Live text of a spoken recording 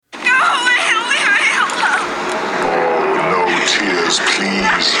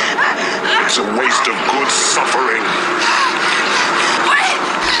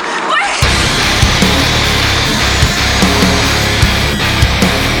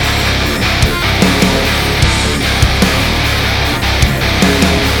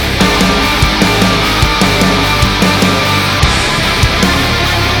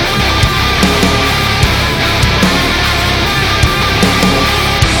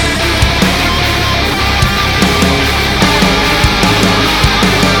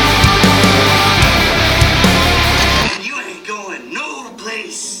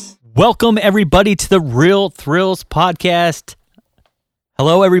Welcome, everybody, to the Real Thrills podcast.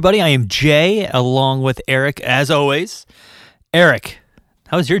 Hello, everybody. I am Jay, along with Eric, as always. Eric,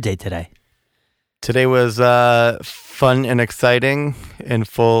 how was your day today? Today was fun and exciting and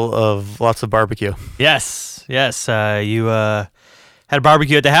full of lots of barbecue. Yes. You had a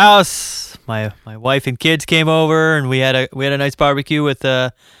barbecue at the house. My wife and kids came over, and we had a nice barbecue with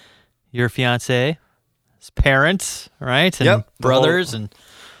your fiance's parents, right? And brothers and.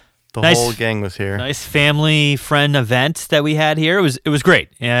 The whole gang was here. Nice family friend event that we had here. It was great.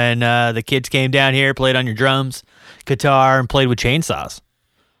 And the kids came down here, played on your drums, guitar, and played with chainsaws.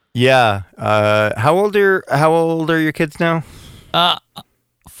 Yeah. How old are your kids now?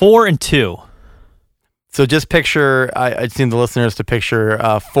 4 and 2. So just picture, I'd seen the listeners to picture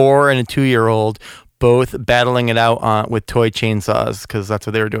 4 and a 2-year-old both battling it out with toy chainsaws, because that's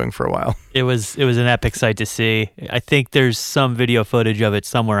what they were doing for a while. It was an epic sight to see. I think there's some video footage of it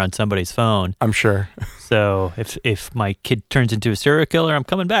somewhere on somebody's phone. I'm sure. So if my kid turns into a serial killer, I'm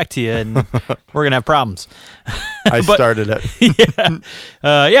coming back to you, and we're gonna have problems. I started it.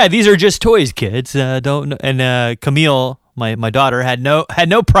 Yeah. These are just toys, kids. Don't. And Camille, my daughter, had no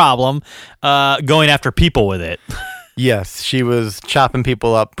problem going after people with it. Yes, she was chopping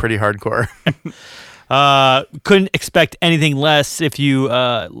people up pretty hardcore. Couldn't expect anything less. If you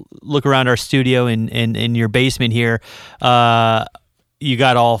look around our studio in your basement here, you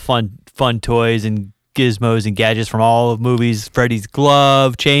got all fun toys and gizmos and gadgets from all of movies. Freddy's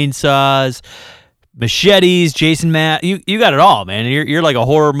glove, chainsaws, machetes, Jason Matt. You got it all, man. You're like a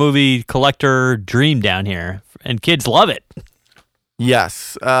horror movie collector dream down here, and kids love it.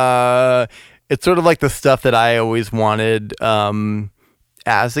 Yes. It's sort of like the stuff that I always wanted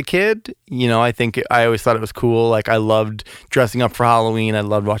as a kid. You know, I think I always thought it was cool. Like, I loved dressing up for Halloween. I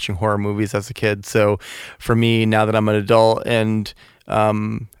loved watching horror movies as a kid. So for me, now that I'm an adult and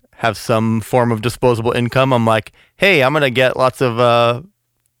have some form of disposable income, I'm like, hey, I'm going to get lots of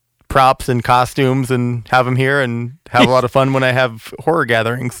props and costumes and have them here and have a lot of fun when I have horror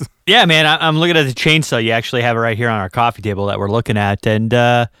gatherings. Yeah, man, I'm looking at the chainsaw. You actually have it right here on our coffee table that we're looking at. And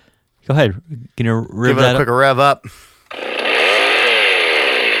go ahead. Can you rev Give it a quick rev up.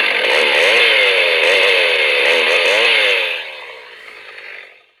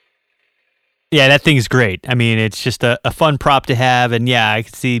 Yeah, that thing's great. I mean, it's just a fun prop to have, and yeah, I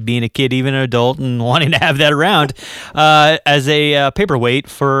could see being a kid, even an adult, and wanting to have that around as a paperweight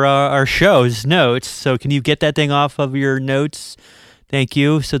for our show's notes. So can you get that thing off of your notes? Thank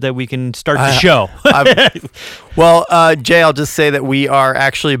you, so that we can start the show. Well, Jay, I'll just say that we are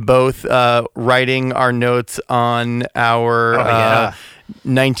actually both writing our notes on our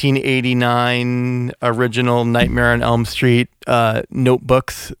 1989 original Nightmare on Elm Street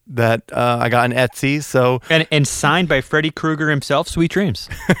notebooks that I got on Etsy. So and signed by Freddy Krueger himself. Sweet dreams.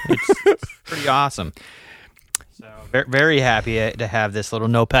 It's pretty awesome. So very happy to have this little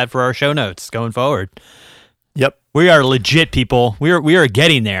notepad for our show notes going forward. Yep. We are legit people. We are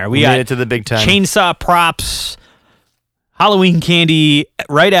getting there. We got made it to the big time. Chainsaw props, Halloween candy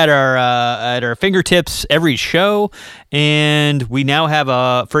right at our fingertips every show, and we now have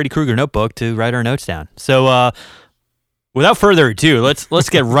a Freddy Krueger notebook to write our notes down. So without further ado, let's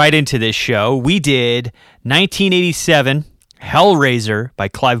get right into this show. We did 1987 Hellraiser by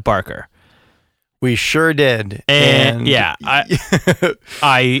Clive Barker. We sure did. And yeah,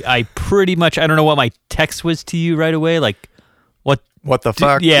 I pretty much, I don't know what my text was to you right away. Like, what the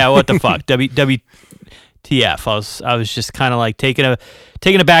fuck? Yeah, what the fuck? WTF. I was just kind of like taken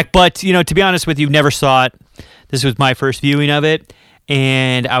aback. But, you know, to be honest with you, never saw it. This was my first viewing of it.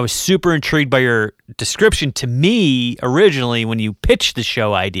 And I was super intrigued by your description to me originally when you pitched the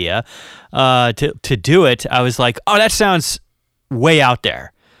show idea to do it. I was like, oh, that sounds way out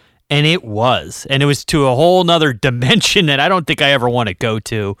there. And it was. And it was to a whole nother dimension that I don't think I ever want to go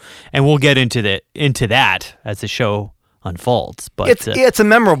to. And we'll get into that as the show unfolds. But it's a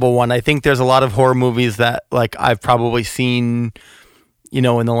memorable one. I think there's a lot of horror movies that, like, I've probably seen, you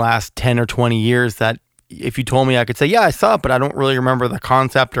know, in the last 10 or 20 years that if you told me, I could say, yeah, I saw it, but I don't really remember the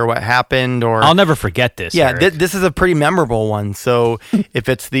concept or what happened. Or I'll never forget this. Yeah, this is a pretty memorable one. So if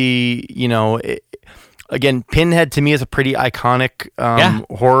it's the, you know... Again, Pinhead to me is a pretty iconic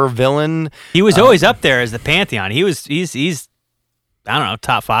horror villain. He was always up there as the pantheon. He's I don't know,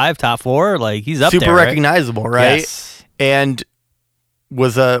 top 5, top 4. Like, he's up there. Super recognizable, right? Yes. And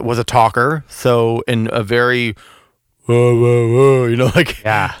was a talker. So in a very whoa, whoa, whoa, you know, like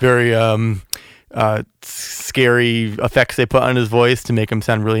very scary effects they put on his voice to make him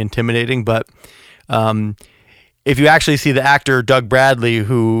sound really intimidating. But if you actually see the actor Doug Bradley,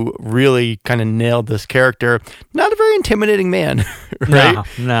 who really kind of nailed this character, not a very intimidating man, right?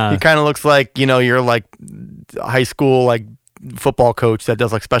 No. He kind of looks like, you're like high school, like football coach that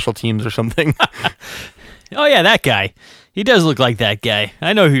does like special teams or something. Oh yeah, that guy. He does look like that guy.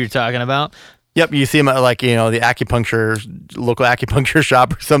 I know who you're talking about. Yep, you see him at like, the local acupuncture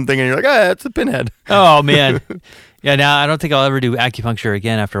shop or something, and you're like, it's a pinhead. Oh man. Yeah, now I don't think I'll ever do acupuncture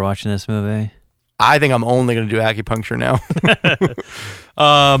again after watching this movie. I think I'm only going to do acupuncture now.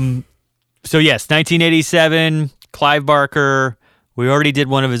 So yes, 1987, Clive Barker. We already did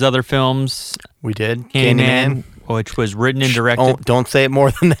one of his other films. We did. Candyman, which was written and directed. Don't say it more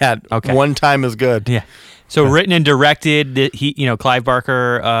than that. Okay. One time is good. Yeah. So written and directed. Clive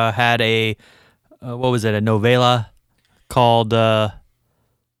Barker had a what was it? A novella called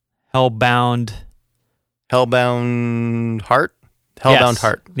Hellbound. Hellbound Heart. Hellbound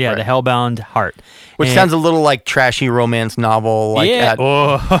Heart. Yeah, right. The Hellbound Heart. Which sounds a little like trashy romance novel, like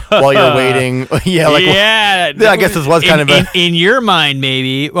while you're waiting. I guess this was kind of in your mind,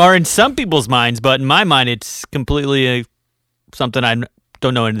 maybe, or in some people's minds, but in my mind, it's completely something I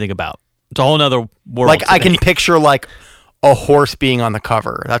don't know anything about. It's a whole nother world. Like I can picture like a horse being on the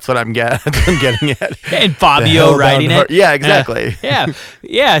cover. That's what I'm getting at. And Fabio writing it. Yeah, exactly.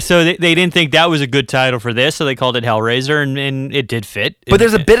 Yeah. So they didn't think that was a good title for this, so they called it Hellraiser, and it did fit. But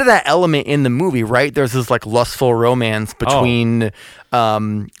there's a bit of that element in the movie, right? There's this like lustful romance between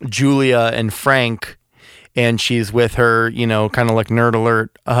Julia and Frank, and she's with her, kind of like nerd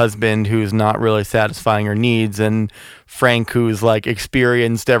alert husband who's not really satisfying her needs, and Frank who's like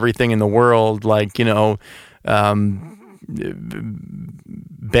experienced everything in the world, like,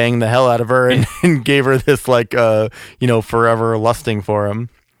 banged the hell out of her and gave her this like forever lusting for him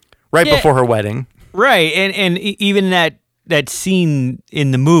before her wedding. Right. And even that scene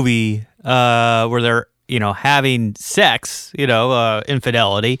in the movie where they're having sex,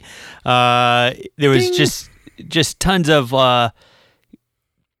 infidelity, there was just tons of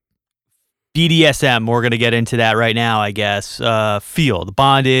BDSM. We're going to get into that right now, I guess. The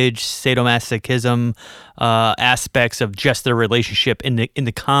bondage, sadomasochism, aspects of just their relationship in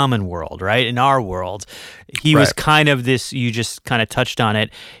the common world, right? In our world, he was kind of this. You just kind of touched on it.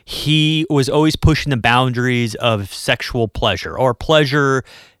 He was always pushing the boundaries of sexual pleasure or pleasure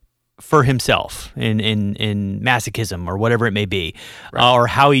for himself in masochism or whatever it may be, or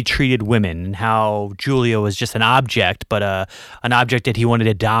how he treated women and how Julia was just an object, but an object that he wanted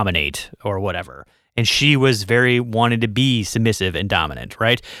to dominate or whatever. And she was wanted to be submissive and dominant,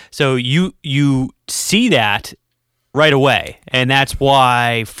 right? So you see that right away. And that's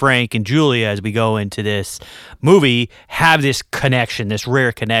why Frank and Julia, as we go into this movie, have this connection, this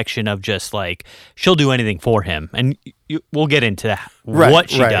rare connection of just like, she'll do anything for him. And we'll get into what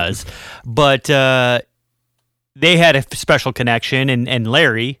she does. But they had a special connection, and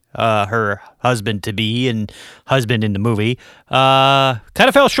Larry, her husband-to-be and husband in the movie, kind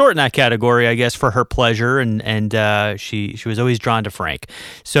of fell short in that category, I guess, for her pleasure, and she was always drawn to Frank.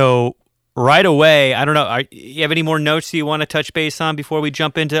 So right away, I don't know, you have any more notes you want to touch base on before we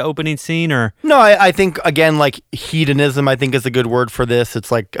jump into opening scene? Or no, I think, again, like hedonism, I think is a good word for this. It's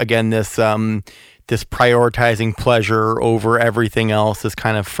like, again, this prioritizing pleasure over everything else is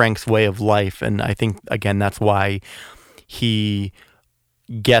kind of Frank's way of life. And I think, again, that's why he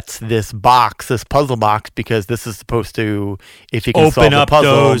gets this puzzle box, because this is supposed to, if he can open solve up the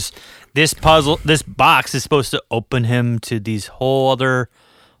puzzle, this box is supposed to open him to these whole other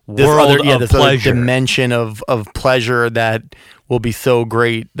world of pleasure. Other dimension of pleasure that will be so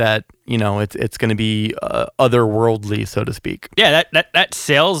great that it's going to be otherworldly, so to speak. Yeah, that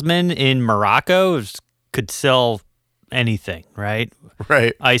salesman in Morocco could sell anything, right?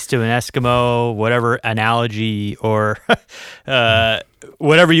 Right. Ice to an Eskimo, whatever analogy or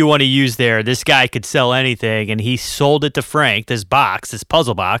whatever you want to use there. This guy could sell anything, and he sold it to Frank, this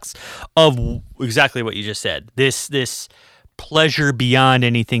puzzle box of exactly what you just said. This pleasure beyond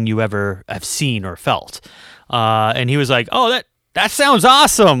anything you ever have seen or felt. And he was like, oh, that sounds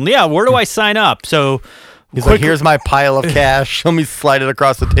awesome. Yeah, where do I sign up? So he's like, here's my pile of cash. Let me slide it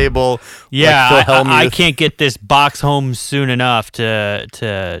across the table. Yeah, I can't get this box home soon enough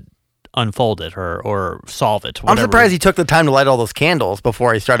to unfold it or solve it. Whatever. I'm surprised he took the time to light all those candles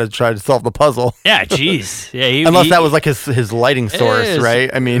before he started to try to solve the puzzle. Yeah, jeez. Yeah, unless that was like his lighting source,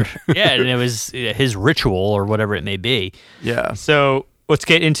 right? I mean, yeah, and it was his ritual or whatever it may be. Yeah. So let's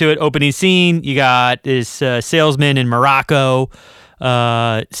get into it. Opening scene. You got this salesman in Morocco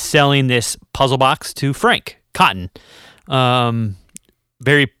selling this puzzle box to Frank Cotton.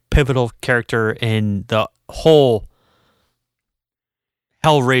 Very pivotal character in the whole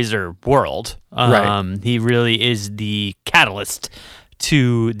Hellraiser world. Right. He really is the catalyst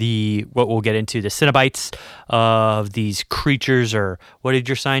to what we'll get into, the Cenobites of these creatures, or what did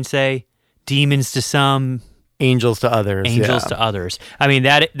your sign say? Demons to some, Angels to others. angels to others. I mean,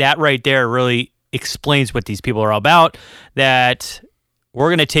 that right there really explains what these people are all about, that we're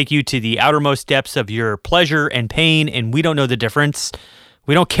going to take you to the outermost depths of your pleasure and pain, and we don't know the difference.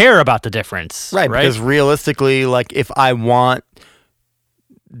 We don't care about the difference. Right, because realistically, like, if I want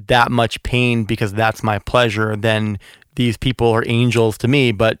that much pain because that's my pleasure, then these people are angels to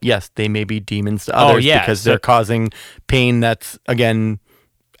me. But yes, they may be demons to others because they're causing pain that's, again,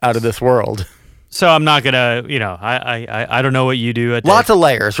 out of this world. So I'm not gonna, I don't know what you do. Lots of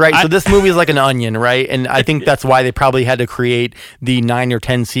layers, right? So this movie is like an onion, right? And I think that's why they probably had to create the 9 or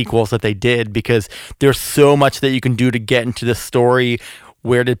 10 sequels that they did, because there's so much that you can do to get into this story.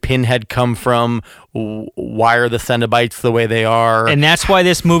 Where did Pinhead come from? Why are the Cenobites the way they are? And that's why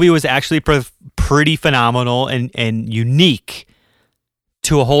this movie was actually pretty phenomenal and unique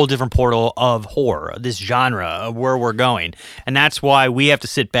to a whole different portal of horror, this genre of where we're going. And that's why we have to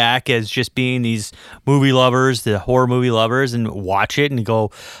sit back as just being these movie lovers, the horror movie lovers, and watch it and go,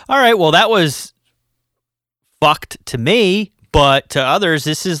 all right, well, that was fucked to me, but to others,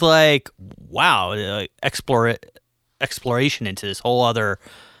 this is like, wow, exploration into this whole other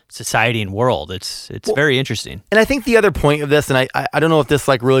society and world. It's very interesting. And I think the other point of this, and I don't know if this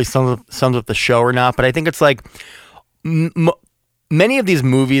like really sums up the show or not, but I think it's like many of these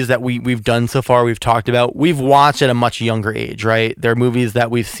movies that we've done so far, we've talked about, we've watched at a much younger age, right? They're movies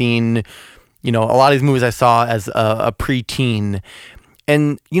that we've seen, a lot of these movies I saw as a preteen.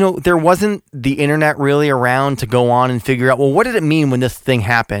 And, there wasn't the internet really around to go on and figure out, well, what did it mean when this thing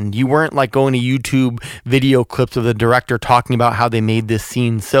happened? You weren't like going to YouTube video clips of the director talking about how they made this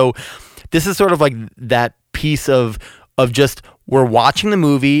scene. So this is sort of like that piece of just, we're watching the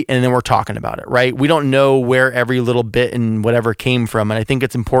movie and then we're talking about it, right? We don't know where every little bit and whatever came from. And I think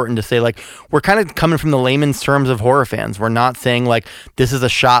it's important to say, like, we're kind of coming from the layman's terms of horror fans. We're not saying like this is a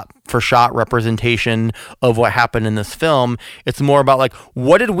shot for shot representation of what happened in this film. It's more about like,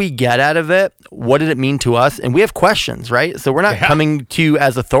 what did we get out of it? What did it mean to us? And we have questions, right? So we're not coming to you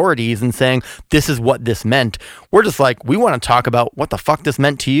as authorities and saying this is what this meant. We're just like, we want to talk about what the fuck this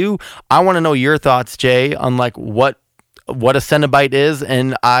meant to you. I want to know your thoughts, Jay, on like what a Cenobite is,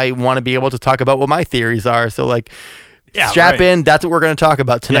 and I want to be able to talk about what my theories are. So like, strap in. That's what we're going to talk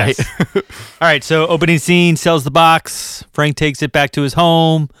about tonight. Yes. All right. So opening scene, sells the box. Frank takes it back to his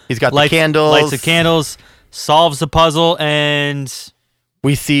home. He's got the candles. Lights the candles, solves the puzzle, and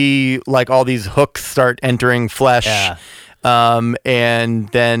we see like all these hooks start entering flesh. Yeah. And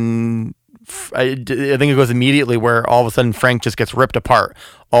then I think it goes immediately where all of a sudden Frank just gets ripped apart.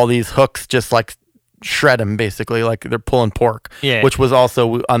 All these hooks just like shred him, basically, like they're pulling pork. Yeah. Which was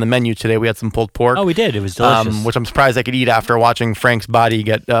also on the menu today. We had some pulled pork. Oh, we did. It was delicious. Which I'm surprised I could eat after watching Frank's body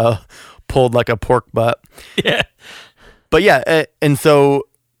get pulled like a pork butt. Yeah. But yeah, and so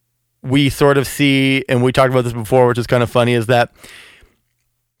we sort of see, and we talked about this before, which is kind of funny, is that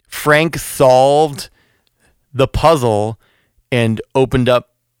Frank solved the puzzle and opened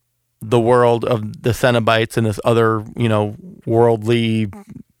up the world of the Cenobites and this other, worldly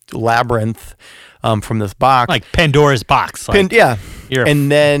labyrinth from this box. Like Pandora's box. And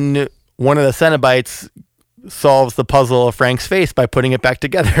then one of the Cenobites solves the puzzle of Frank's face by putting it back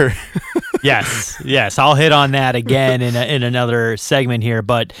together. Yes. I'll hit on that again in another segment here.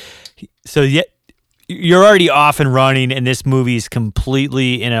 But so you're already off and running, and this movie is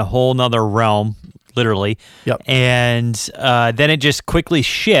completely in a whole nother realm, literally. Yep. And then it just quickly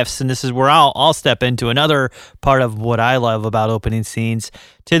shifts, and this is where I'll step into another part of what I love about opening scenes,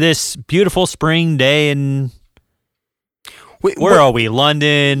 to this beautiful spring day in where are we?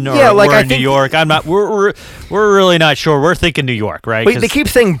 London, or we're in New York? I'm not. We're really not sure. We're thinking New York, right? They keep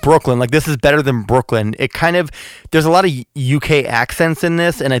saying Brooklyn. Like, this is better than Brooklyn. It kind of, there's a lot of UK accents in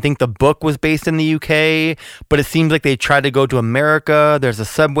this, and I think the book was based in the UK, but it seems like they tried to go to America. There's a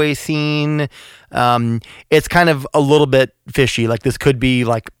subway scene. It's kind of a little bit fishy. Like, this could be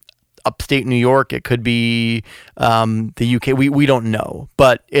like upstate New York. It could be the UK. We don't know,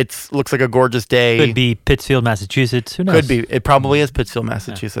 but looks like a gorgeous day. Could be Pittsfield, Massachusetts. Who knows? Could be. It probably is Pittsfield,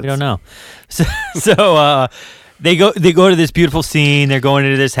 Massachusetts. We don't know. So they go to this beautiful scene. They're going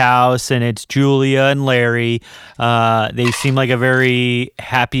into this house, and it's Julia and Larry. They seem like a very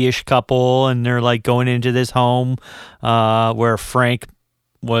happy-ish couple, and they're like going into this home where Frank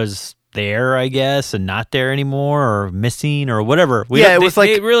was there, I guess, and not there anymore, or missing, or whatever.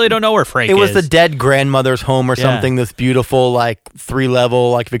 They really don't know where Frank is. It was the dead grandmother's home or something, this beautiful, like,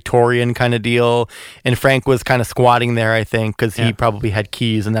 3-level, like, Victorian kind of deal. And Frank was kind of squatting there, I think, because he probably had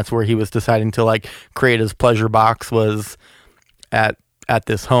keys, and that's where he was deciding to, like, create his pleasure box, was at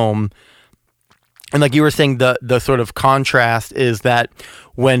this home. And like you were saying, the sort of contrast is that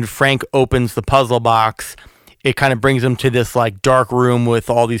when Frank opens the puzzle box, it kind of brings him to this like dark room with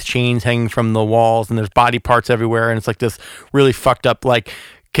all these chains hanging from the walls, and there's body parts everywhere, and it's like this really fucked up, like,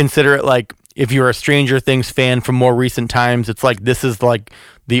 consider it like if you're a Stranger Things fan from more recent times, it's like this is like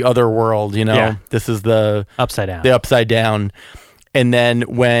the other world, you know? Yeah. This is the upside down. The upside down. And then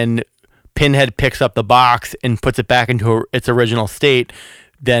when Pinhead picks up the box and puts it back into its original state,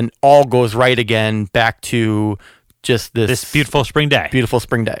 then all goes right again, back to just this beautiful spring day. Beautiful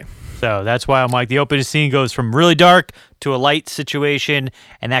spring day. So that's why I'm like, the opening scene goes from really dark to a light situation,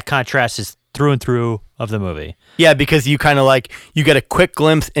 and that contrast is through and through of the movie. Yeah, because you kind of like, you get a quick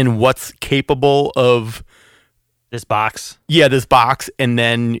glimpse in what's capable of this box. Yeah, this box, and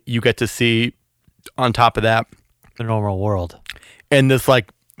then you get to see on top of that the normal world. And this like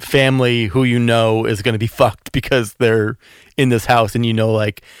family who you know is going to be fucked because they're in this house, and you know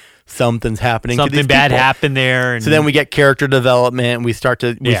like something's happening. Something bad happened there. And so then we get character development. And we start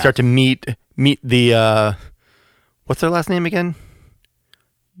to meet the what's their last name again?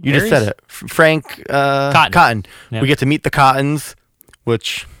 You just said it, Frank Cotton. Yep. We get to meet the Cottons,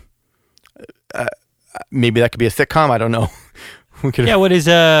 which maybe that could be a sitcom. I don't know. What is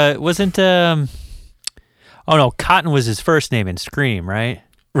wasn't oh no, Cotton was his first name in Scream, right?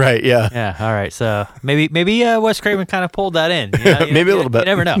 Right, yeah. Yeah, all right. So maybe Wes Craven kind of pulled that in. Maybe a little bit. You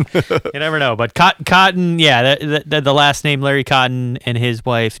never know. You never know. But Cotton, yeah, the last name, Larry Cotton, and his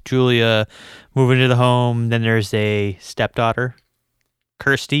wife, Julia, move into the home. Then there's a stepdaughter,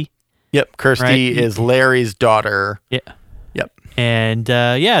 Kirsty. Yep, Kirsty is Larry's daughter. Yeah. Yep. And,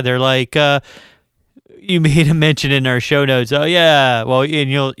 they're like, you made a mention in our show notes. Oh, yeah. Well,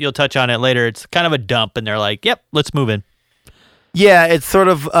 and you'll touch on it later. It's kind of a dump, and they're like, yep, let's move in. Yeah, it's sort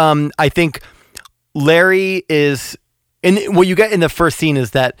of, I think Larry is, and what you get in the first scene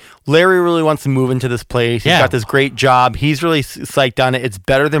is that Larry really wants to move into this place. He's got this great job. He's really psyched on it. It's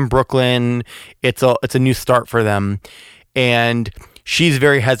better than Brooklyn. It's a new start for them. And she's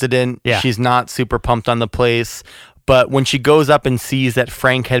very hesitant. Yeah. She's not super pumped on the place. But when she goes up and sees that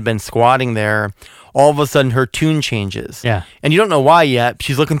Frank had been squatting there, all of a sudden her tune changes. Yeah. And you don't know why yet.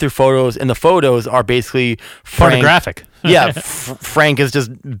 She's looking through photos, and the photos are basically Frank. Pornographic. Yeah, Frank is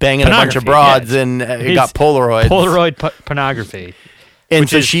just banging a bunch of broads, and it got Polaroids. Polaroid pornography. And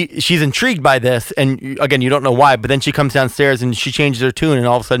so she's intrigued by this, and again, you don't know why, but then she comes downstairs and she changes her tune, and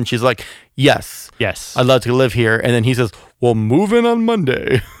all of a sudden she's like, yes, I'd love to live here. And then he says, well, move in on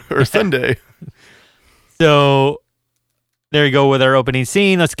Monday or Sunday. So there you go with our opening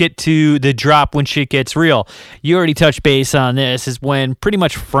scene. Let's get to the drop when shit gets real. You already touched base on this, is when pretty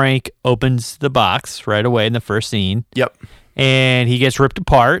much Frank opens the box right away in the first scene. Yep. And he gets ripped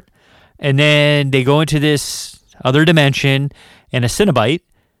apart. And then they go into this other dimension, and a Cenobite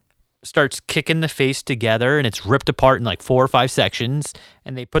starts kicking the face together, and it's ripped apart in like 4 or 5 sections.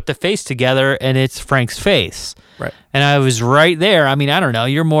 And they put the face together, and it's Frank's face. Right. And I was right there. I mean, I don't know.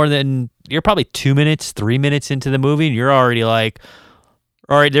 You're probably 2 minutes, 3 minutes into the movie, and you're already like,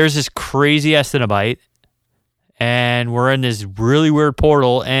 all right, there's this crazy Cenobite, and we're in this really weird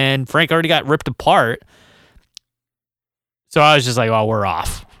portal, and Frank already got ripped apart. So I was just like, oh, we're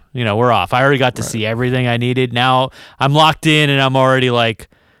off. We're off. I already got to see everything I needed. Now I'm locked in, and I'm already like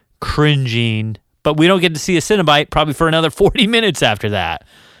cringing, but we don't get to see a Cenobite probably for another 40 minutes after that.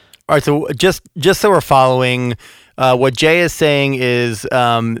 All right, so just so we're following, what Jay is saying is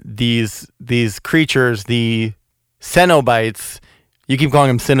these creatures, the Cenobites. You keep calling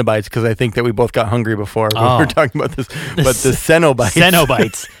them Cenobites because I think that we both got hungry before when we were talking about this. But the Cenobites.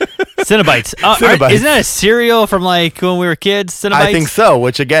 Cenobites. Cenobites. Isn't that a cereal from like when we were kids? Cenobites? I think so,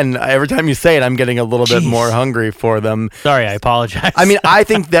 which again, every time you say it, I'm getting a little bit more hungry for them. Sorry, I apologize. I mean, I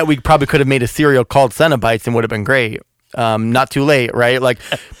think that we probably could have made a cereal called Cenobites and would have been great. Not too late, right? Like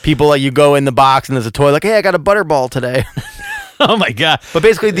people, like you go in the box and there's a toy like, hey, I got a butterball today. Oh my God. But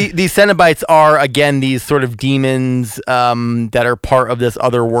basically these Cenobites are, again, these sort of demons that are part of this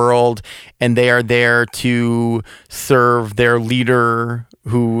other world, and they are there to serve their leader,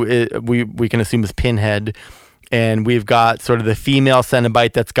 who we can assume is Pinhead. And we've got sort of the female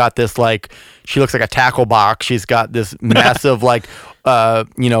Cenobite that's got this, like, she looks like a tackle box. She's got this massive like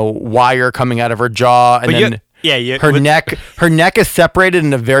wire coming out of her jaw, and her neck is separated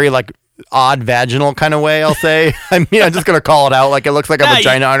in a very like odd vaginal kind of way, I'll say. I mean, I'm just going to call it out. Like, it looks like a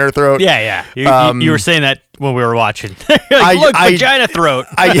vagina on her throat. Yeah. You were saying that when we were watching. Like, look, vagina throat.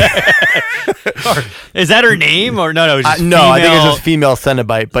 Or, is that her name? Or no, it's just no, I think it's just female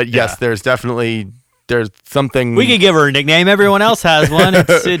Cenobite. But yes, there's something. We could give her a nickname. Everyone else has one.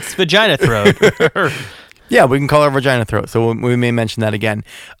 It's vagina throat. Yeah, we can call her vagina throat. So we may mention that again.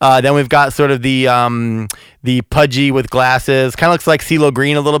 Then we've got sort of the pudgy with glasses. Kind of looks like CeeLo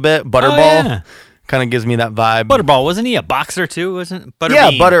Green a little bit. Butterball. Oh, yeah. Kind of gives me that vibe. Butterball, wasn't he a boxer too? Wasn't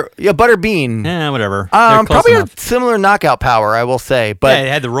Butterbean? Butterbean. Yeah, whatever. Probably a similar knockout power, I will say. But yeah, it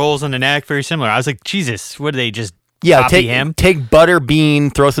had the rolls on the neck, very similar. I was like, Jesus, what do they just copy him? Take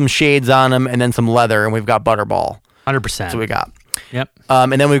Butterbean, throw some shades on him, and then some leather, and we've got Butterball. 100%. That's what we got. Yep.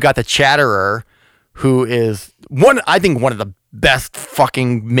 And then we've got the Chatterer, who is one of the best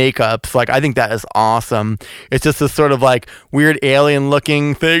fucking makeups. Like, I think that is awesome. It's just this sort of like weird alien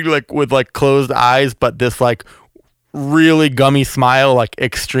looking thing, like with like closed eyes, but this like really gummy smile, like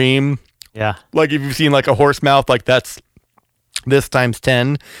extreme. Yeah. Like if you've seen like a horse mouth, like that's this times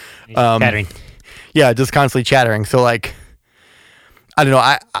 10. Chattering. Yeah, just constantly chattering. So like, I don't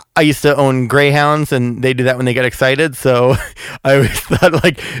know. I used to own greyhounds, and they do that when they get excited. So I always thought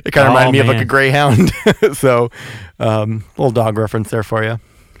like it kind of reminded me of like a greyhound. So little dog reference there for you.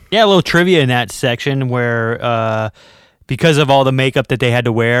 Yeah, a little trivia in that section where because of all the makeup that they had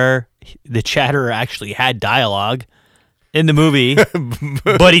to wear, the Chatterer actually had dialogue in the movie,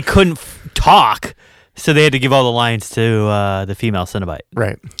 but he couldn't talk. So they had to give all the lines to the female Cenobite.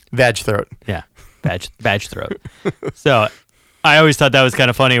 Right. Vag throat. Yeah. Vag throat. So I always thought that was kind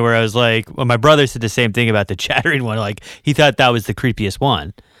of funny where I was like, well, my brother said the same thing about the chattering one. Like, he thought that was the creepiest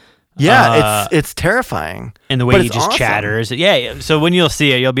one. Yeah, it's terrifying. And the way he just chatters. Yeah, so when you'll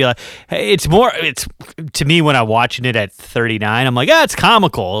see it, you'll be like, hey, it's to me, when I'm watching it at 39, I'm like, it's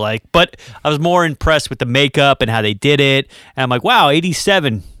comical. Like, but I was more impressed with the makeup and how they did it. And I'm like, wow,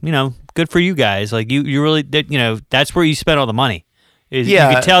 87, good for you guys. Like, you really did, that's where you spent all the money. You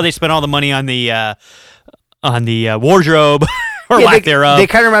could tell they spent all the money on the wardrobe. Lack thereof. They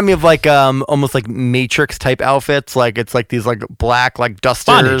kind of remind me of like almost like Matrix type outfits. Like it's like these like black like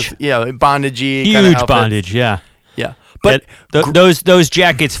dusters, bondage. Bondagey, huge kind of bondage, yeah. But those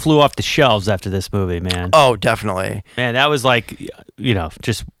jackets flew off the shelves after this movie, man. Oh, definitely, man. That was like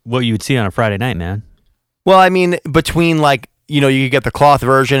just what you would see on a Friday night, man. Well, I mean, between like you could get the cloth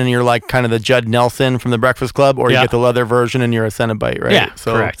version and you're like kind of the Judd Nelson from the Breakfast Club, or you get the leather version and you're a Cenobite, right? Yeah,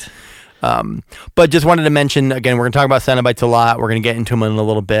 so, correct. But just wanted to mention, again, we're going to talk about Cenobites a lot. We're going to get into them in a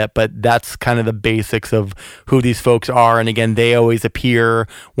little bit, but that's kind of the basics of who these folks are. And again, they always appear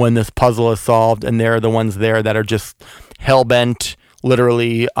when this puzzle is solved, and they're the ones there that are just hell-bent,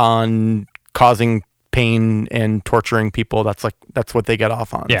 literally, on causing pain and torturing people. That's what they get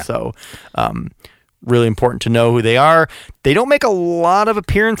off on. Yeah. So, really important to know who they are. They don't make a lot of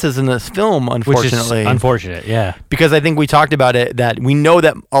appearances in this film, unfortunately. Which is unfortunate, yeah. Because I think we talked about it, that we know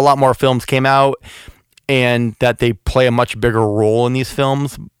that a lot more films came out and that they play a much bigger role in these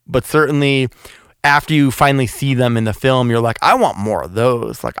films. But certainly after you finally see them in the film, you're like, I want more of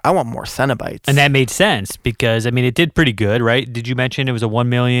those. Like, I want more Cenobites. And that made sense because, it did pretty good, right? Did you mention it was a $1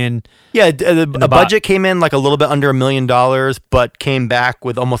 million? Yeah, the budget came in like a little bit under $1 million, but came back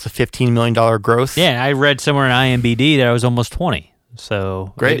with almost a $15 million gross. Yeah, I read somewhere in IMDb that it was almost 20.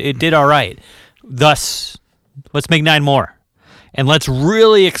 So great. It did all right. Thus, let's make 9 more. And let's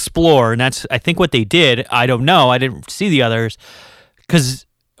really explore. And that's, I think, what they did. I don't know. I didn't see the others. Because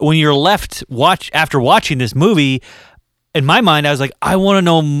when you're left after watching this movie, in my mind, I was like, I want to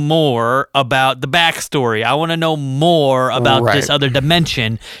know more about the backstory. I want to know more about this other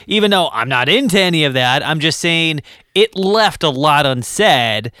dimension. Even though I'm not into any of that, I'm just saying it left a lot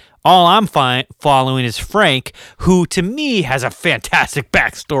unsaid. All I'm following is Frank, who to me has a fantastic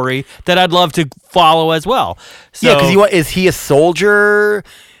backstory that I'd love to follow as well. So, yeah, because is he a soldier?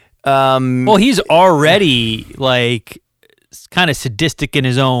 Well, he's already like kind of sadistic in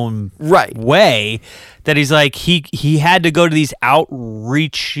his own way, that he's like he had to go to these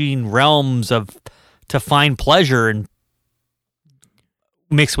outreaching realms to find pleasure and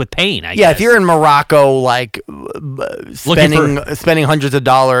mixed with pain, I guess. If you're in Morocco, like spending hundreds of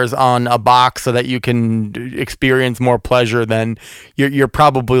dollars on a box so that you can experience more pleasure, then you're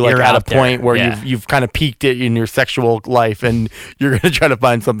probably like at a point where you've kind of peaked it in your sexual life, and you're going to try to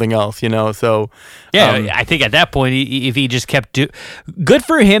find something else, So I think at that point, if he just kept good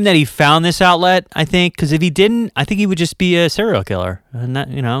for him that he found this outlet. I think because if he didn't, I think he would just be a serial killer, and that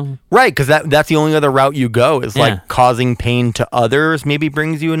right, because that's the only other route you go is like causing pain to others, maybe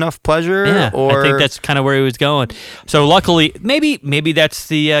brings you enough pleasure. Yeah, or I think that's kind of where he was going. So luckily, maybe that's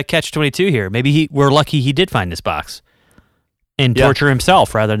the catch-22 here. Maybe we're lucky he did find this box and torture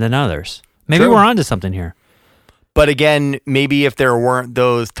himself rather than others. Maybe we're onto something here. But again, maybe if there weren't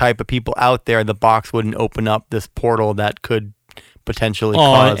those type of people out there, the box wouldn't open up this portal that could potentially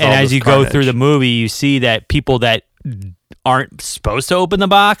cause and all as this you carnage. go through the movie, you see that people that aren't supposed to open the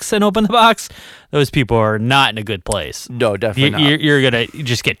box, those people are not in a good place. No, definitely not. You're going to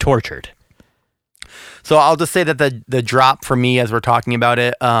just get tortured. So I'll just say that the drop for me as we're talking about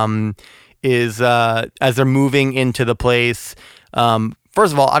it is as they're moving into the place.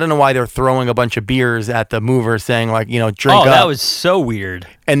 First of all, I don't know why they're throwing a bunch of beers at the mover, saying like, drink up. Oh, that was so weird.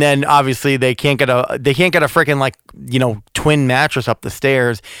 And then obviously they can't get a freaking twin mattress up the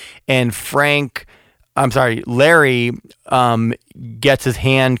stairs, and Larry gets his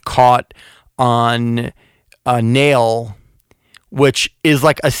hand caught on a nail, which is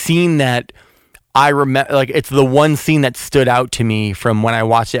like a scene that I remember. Like, it's the one scene that stood out to me from when I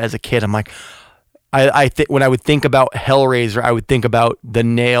watched it as a kid. I'm like, when I would think about Hellraiser, I would think about the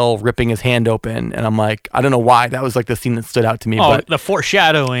nail ripping his hand open, and I'm like, I don't know why that was like the scene that stood out to me. Oh, but the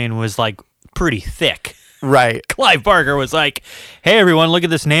foreshadowing was like pretty thick. Right. Clive Barker was like, hey, everyone, look at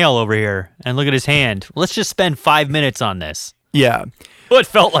this nail over here, and look at his hand. Let's just spend 5 minutes on this. Yeah. Well, it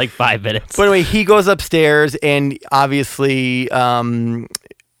felt like 5 minutes. But anyway, he goes upstairs, and obviously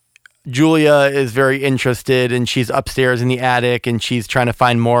Julia is very interested, and she's upstairs in the attic, and she's trying to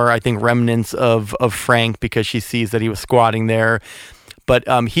find more, I think, remnants of Frank, because she sees that he was squatting there. But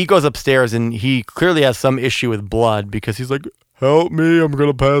he goes upstairs, and he clearly has some issue with blood, because he's like, help me, I'm going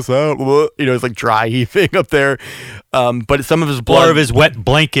to pass out. He's like dry heaving up there. But some of his blood... More of his wet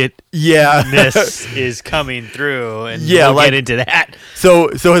blanket Yeah. is coming through, and yeah, we'll get into that. So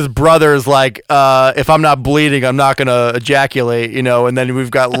his brother's like, if I'm not bleeding, I'm not going to ejaculate, and then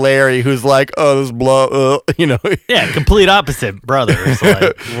we've got Larry who's like, oh, there's blood, Yeah, complete opposite brothers.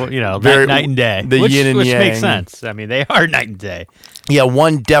 Like, Very- night and day. the yin and which yang. makes sense. I mean, they are night and day. Yeah,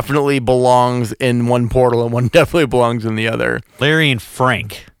 one definitely belongs in one portal, and one definitely belongs in the other. Larry and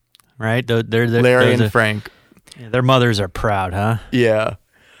Frank, right? Larry and Frank. Their mothers are proud, huh? Yeah.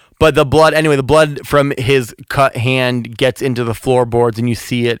 But the blood from his cut hand gets into the floorboards, and you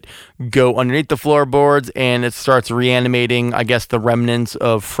see it go underneath the floorboards, and it starts reanimating, I guess, the remnants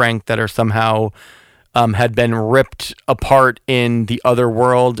of Frank that are somehow had been ripped apart in the other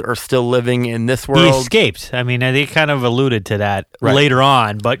world, or still living in this world. He escaped. I mean, they kind of alluded to that later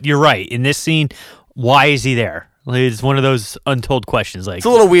on, but you're right. In this scene, why is he there? It's one of those untold questions. Like, it's a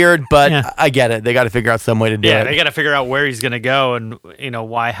little weird, but I get it. They got to figure out some way to do it. Yeah, they got to figure out where he's going to go, and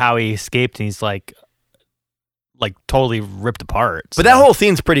how he escaped, and he's like totally ripped apart. But that whole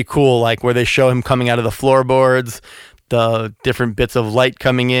scene's pretty cool, like where they show him coming out of the floorboards, the different bits of light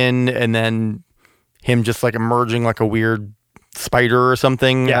coming in, and then him just like emerging like a weird spider or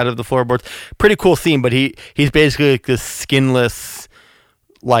something out of the floorboards. Pretty cool scene, but he's basically like this skinless,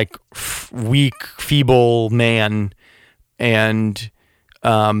 like weak, feeble man, and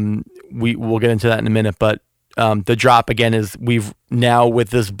we'll get into that in a minute. But the drop again is we've now, with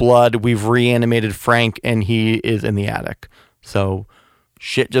this blood, we've reanimated Frank, and he is in the attic. So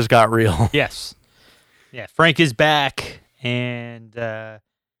shit just got real. Yes. Yeah, Frank is back, and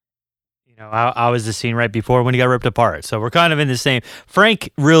I was the scene right before when he got ripped apart. So we're kind of in the same.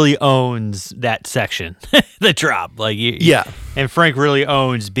 Frank really owns that section, the drop. And Frank really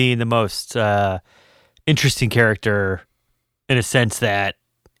owns being the most interesting character, in a sense that,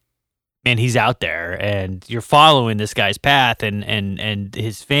 man, he's out there, and you're following this guy's path and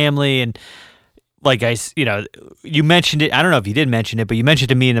his family, and like you mentioned it. I don't know if you did mention it, but you mentioned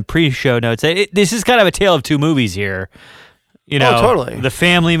to me in the pre-show notes that this is kind of a tale of two movies here. Totally. The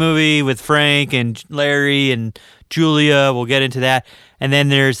family movie with Frank and Larry and Julia. We'll get into that. And then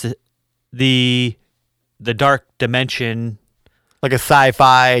there's the dark dimension. Like a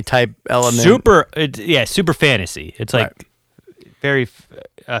sci-fi type element. Super fantasy. It's like very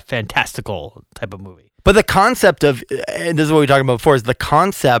fantastical type of movie. But the concept of, and this is what we were talking about before, is the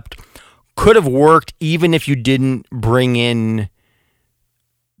concept could have worked even if you didn't bring in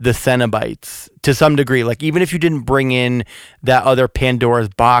the Cenobites to some degree. Like, even if you didn't bring in that other Pandora's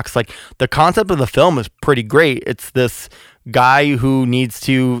box, like, the concept of the film is pretty great. It's this guy who needs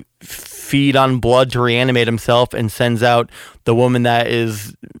to feed on blood to reanimate himself, and sends out the woman that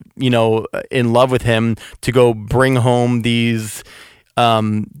is, in love with him, to go bring home these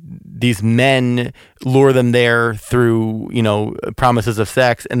men, lure them there through, promises of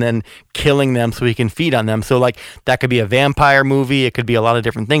sex, and then killing them so he can feed on them. So like, that could be a vampire movie. It could be a lot of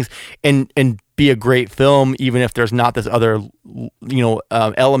different things. And be a great film, even if there's not this other,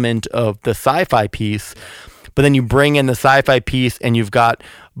 element of the sci-fi piece. But then you bring in the sci-fi piece and you've got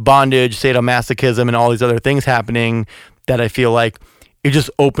bondage, sadomasochism, and all these other things happening that I feel like it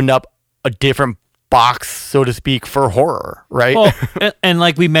just opened up a different box, so to speak, for horror, right? Well, and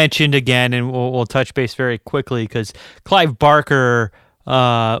like we mentioned again, and we'll touch base very quickly, because Clive Barker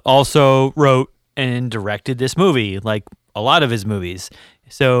also wrote and directed this movie, like a lot of his movies.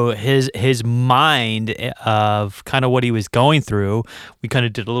 So his mind of kind of what he was going through, we kind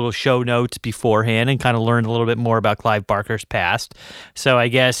of did a little show notes beforehand and kind of learned a little bit more about Clive Barker's past. So I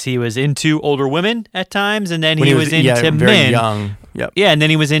guess he was into older women at times, and then he was into very men. Young. Yep. Yeah, and then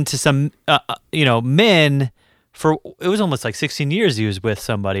he was into some men for, it was almost like 16 years he was with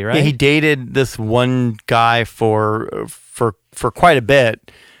somebody, right? Yeah, he dated this one guy for quite a bit,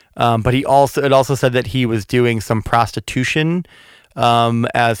 but it also said that he was doing some prostitution.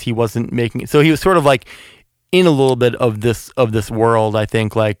 As he wasn't making it. So he was sort of like in a little bit of this world, I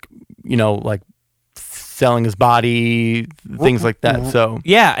think, like selling his body, things like that. So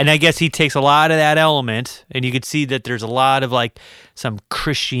yeah, and I guess he takes a lot of that element, and you could see that there's a lot of like some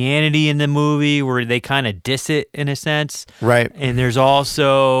Christianity in the movie where they kind of diss it in a sense. Right. And there's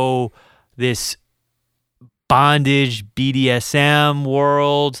also this bondage BDSM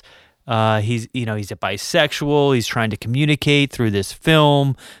world. He's a bisexual. He's trying to communicate through this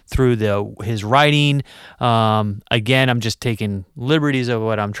film, through his writing. Again, I'm just taking liberties of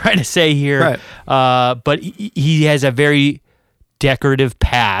what I'm trying to say here. Right. But he has a very decorative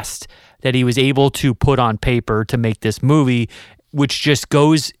past that he was able to put on paper to make this movie, which just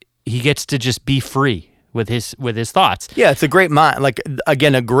he gets to just be free with his thoughts. Yeah, it's a great mind. Like,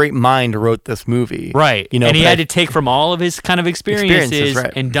 again, a great mind wrote this movie. Right. And he had to take from all of his kind of experiences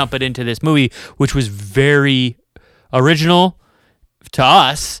right. and dump it into this movie, which was very original to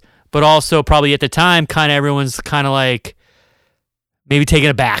us, but also probably at the time, kind of everyone's kind of like maybe taken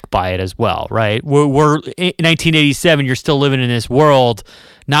aback by it as well, right? We're in 1987, you're still living in this world,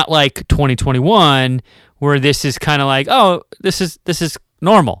 not like 2021, where this is kind of like, oh, this is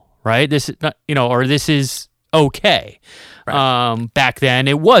normal. Right, this is not, or this is okay. Right. Back then,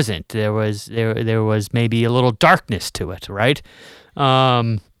 it wasn't. There was maybe a little darkness to it, right?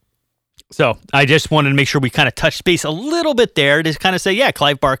 So I just wanted to make sure we kind of touched base a little bit there to kind of say, yeah,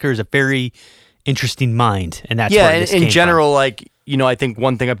 Clive Barker is a very interesting mind, and that's where this came in general, from. like I think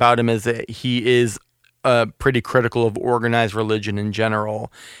one thing about him is that he is pretty critical of organized religion in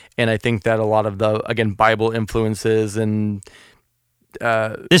general, and I think that a lot of the Bible influences and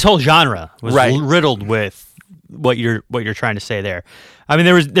this whole genre was right. riddled with what you're trying to say there. I mean,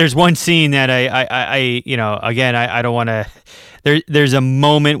 there's one scene that I don't want to. There's a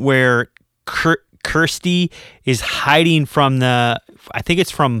moment where Kirsty is hiding from I think it's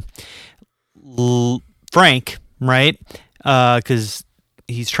from Frank, right? Because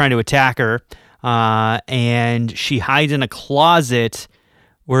he's trying to attack her, and she hides in a closet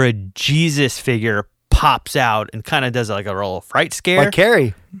where a Jesus figure pops out and kind of does like a little fright scare. Like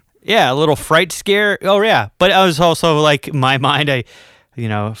Carrie. Yeah, a little fright scare. Oh, yeah. But I was also like, in my mind,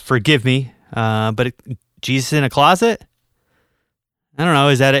 forgive me, but Jesus in a closet? I don't know.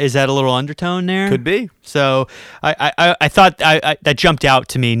 Is that a little undertone there? Could be. So I thought that jumped out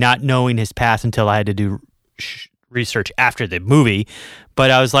to me, not knowing his past until I had to do research after the movie. But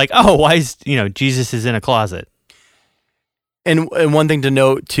I was like, oh, why is, Jesus is in a closet? And one thing to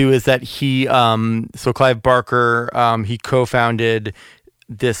note too is that he, so Clive Barker, he co-founded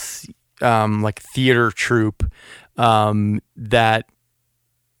this like theater troupe that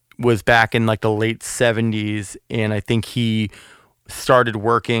was back in like the late 70s, and I think he started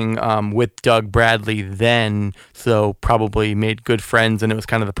working with Doug Bradley then, so probably made good friends, and it was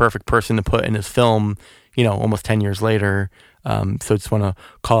kind of the perfect person to put in his film, almost 10 years later. So just want to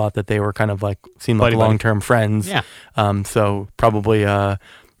call out that they were kind of like seemed like long-term friends. Yeah. So probably a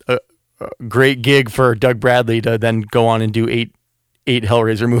great gig for Doug Bradley to then go on and do eight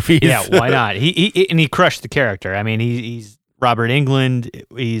Hellraiser movies. Yeah, why not? He crushed the character. I mean, he's Robert Englund.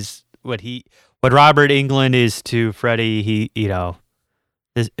 He's what Robert Englund is to Freddy.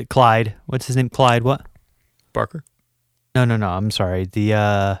 Clyde. What's his name? Clyde what? Barker? No. I'm sorry.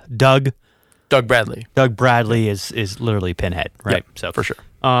 The Doug Bradley. Doug Bradley is literally Pinhead, right? Yep, so for sure.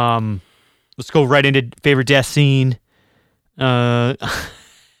 Let's go right into favorite death scene. Do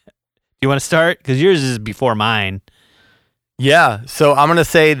you want to start? Because yours is before mine. Yeah. So I'm gonna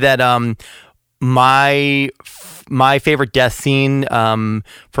say that my favorite death scene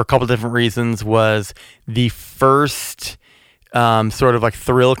for a couple different reasons was the first sort of like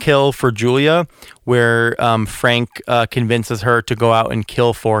thrill kill for Julia, where Frank convinces her to go out and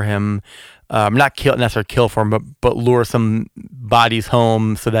kill for him. not necessarily kill for him, but lure some bodies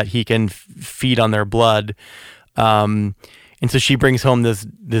home so that he can feed on their blood. And so she brings home this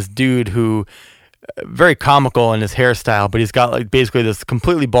dude who very comical in his hairstyle, but he's got like basically this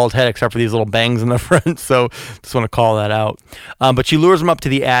completely bald head except for these little bangs in the front. So just want to call that out. But she lures him up to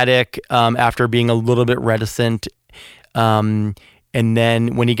the attic after being a little bit reticent. And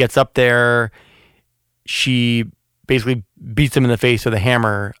then when he gets up there, she basically beats him in the face with a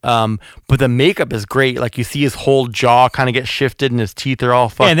hammer. But the makeup is great. Like you see his whole jaw kind of get shifted and his teeth are all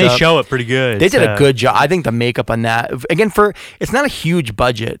fucked up. Yeah, and they show it pretty good. They did a good job. I think the makeup on that, again, it's not a huge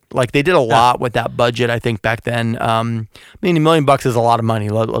budget. Like they did a lot with that budget, I think, back then. I mean, $1 million is a lot of money.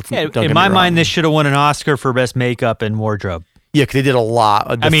 In my mind, this should have won an Oscar for best makeup and wardrobe. Yeah, because they did a lot.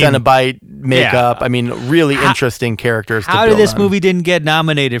 The Cenobite makeup. Yeah. I mean, really interesting characters. How did this movie didn't get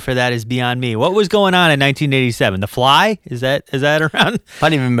nominated for that is beyond me. What was going on in 1987? The Fly? Is that around?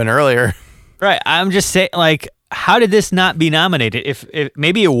 Might even been earlier. Right. I'm just saying, like, how did this not be nominated? If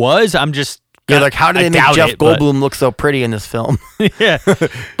maybe it was, I'm just. Yeah, like how did they make Jeff Goldblum look so pretty in this film? Yeah,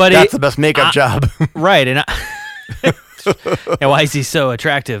 but that's the best makeup job. Right, and why is he so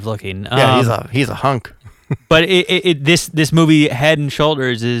attractive looking? Yeah, he's a hunk. But this movie, Head and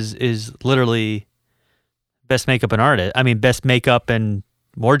Shoulders, is literally best makeup and artist. I mean, best makeup and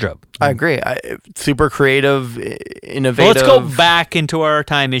wardrobe. I agree. Super creative, innovative. Well, let's go back into our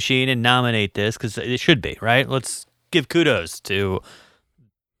time machine and nominate this because it should be right. Let's give kudos to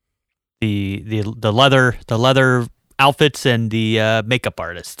the leather outfits and the makeup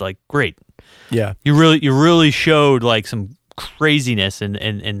artist. Like, great. Yeah, you really showed like some craziness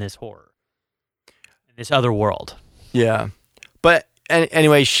in this horror. This other world. Yeah. But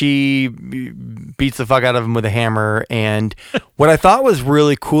anyway, she beats the fuck out of him with a hammer. And what I thought was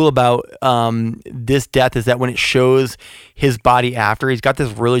really cool about this death is that when it shows his body after, he's got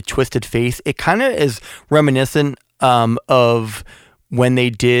this really twisted face. It kind of is reminiscent of when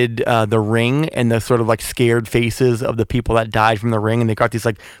they did The Ring and the sort of like scared faces of the people that died from The Ring. And they got these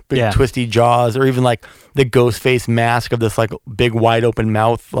like big twisty jaws, or even like the ghost face mask of this like big wide open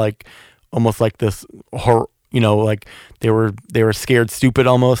mouth, like almost like this horror, like they were scared stupid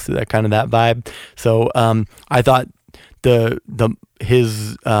almost, that kind of that vibe. So I thought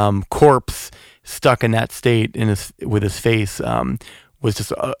his corpse stuck in that state with his face was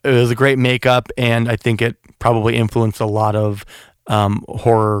just it was a great makeup, and I think it probably influenced a lot of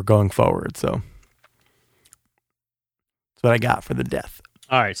horror going forward. So that's what I got for the death.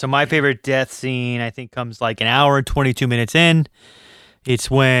 All right, so my favorite death scene I think comes like an hour and 22 minutes in. It's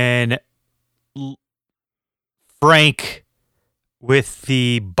when Frank, with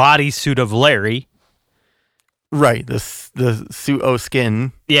the bodysuit of Larry, right? The suit o'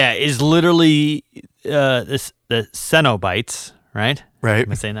 skin, is literally the Cenobites, right? Right.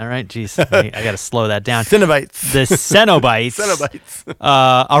 Am I saying that right? Jeez, I got to slow that down. Cenobites. The Cenobites.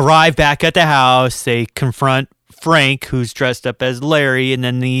 Arrive back at the house. They confront Frank, who's dressed up as Larry, and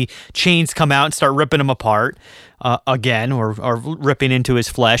then the chains come out and start ripping him apart. Again, or ripping into his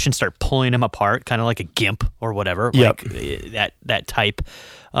flesh and start pulling him apart, kind of like a gimp or whatever. Yep. Like that type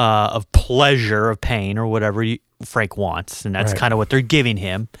of pleasure, of pain, or whatever Frank wants, and that's kind of what they're giving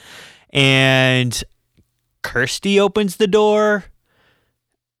him. And Kirsty opens the door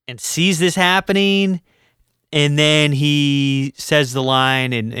and sees this happening, and then he says the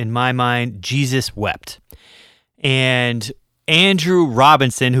line, in my mind, Jesus wept. And Andrew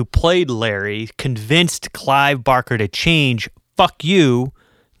Robinson, who played Larry, convinced Clive Barker to change "fuck you"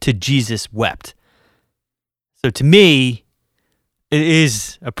 to "Jesus wept." So to me, it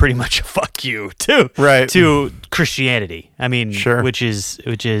is pretty much a fuck you to Christianity. I mean, sure. which is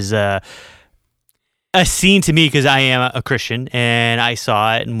a scene to me because I am a Christian and I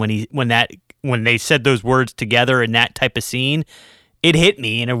saw it, and when they said those words together in that type of scene, it hit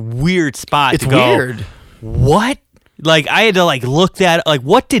me in a weird spot. It's weird. What? Like, I had to like look that, like,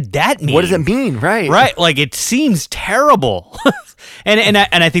 what did that mean? What does it mean? Right. Like, it seems terrible. and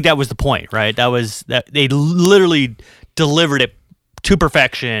I think that was the point, right? That they literally delivered it to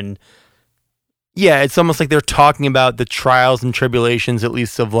perfection. Yeah, it's almost like they're talking about the trials and tribulations, at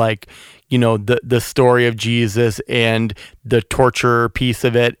least of like, the story of Jesus and the torture piece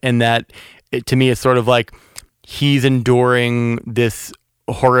of it. And that, to me, it's sort of like he's enduring this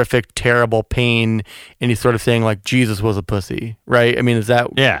horrific, terrible pain, and he's sort of saying like Jesus was a pussy, right? I mean, is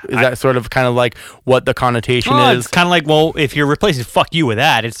that that sort of kind of like what the connotation is? It's kind of like, well, if you're replacing "fuck you" with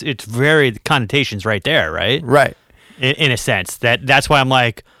that, it's very, the connotation's right there, right? Right. In a sense, that's why I'm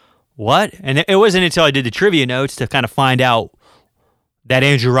like, what? And it wasn't until I did the trivia notes to kind of find out that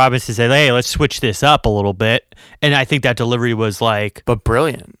Andrew Robinson said, "Hey, let's switch this up a little bit," and I think that delivery was like, but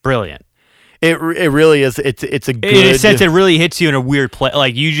brilliant. It really is. It's a good. In a sense, it really hits you in a weird place.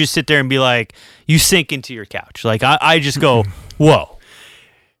 Like you just sit there and be like, you sink into your couch. Like I just go, whoa.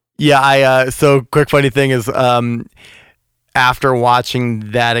 Yeah, so quick funny thing is, after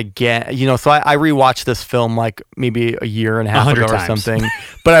watching that again, so I rewatched this film like maybe a year and a half ago or something.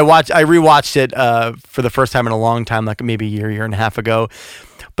 But I rewatched it for the first time in a long time, like maybe a year and a half ago.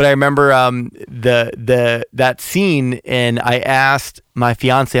 But I remember that scene, and I asked my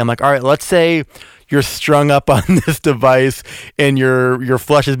fiance, I'm like, all right, let's say you're strung up on this device and your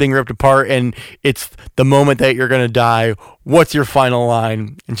flesh is being ripped apart and it's the moment that you're going to die. What's your final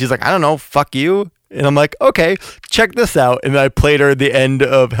line? And she's like, I don't know, fuck you. And I'm like, okay, check this out. And then I played her the end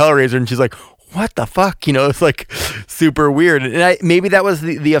of Hellraiser, and she's like, what the fuck? It's like super weird. And maybe that was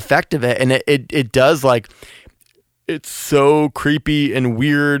the effect of it. And it does, like, it's so creepy and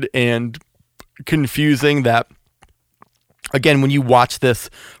weird and confusing that, again, when you watch this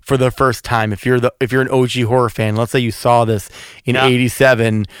for the first time, if you're an OG horror fan, let's say you saw this in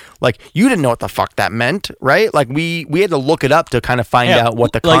 87, like you didn't know what the fuck that meant, right? Like we had to look it up to kind of find out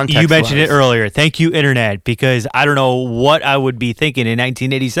what the context was. You mentioned it earlier. Thank you, internet, because I don't know what I would be thinking in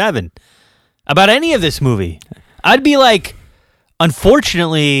 1987 about any of this movie. I'd be like,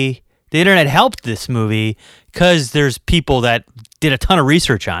 unfortunately, the internet helped this movie because there's people that did a ton of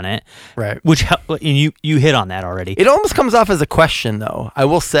research on it, right? Which, and you hit on that already. It almost comes off as a question, though. I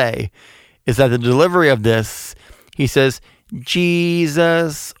will say, is that the delivery of this, he says,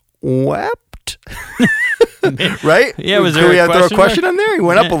 Jesus wept, right? Yeah, was Could there we a throw a question on there? He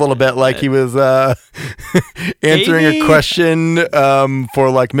went up a little bit, like he was answering a question for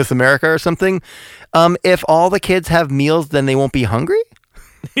like Miss America or something. If all the kids have meals, then they won't be hungry.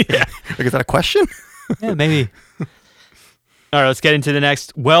 Yeah, like, is that a question? Yeah, maybe. All right, let's get into the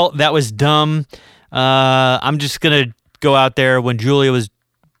next. Well, that was dumb. I'm just going to go out there when Julia was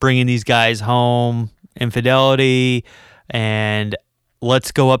bringing these guys home, infidelity, and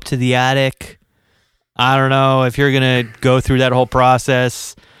let's go up to the attic. I don't know if you're going to go through that whole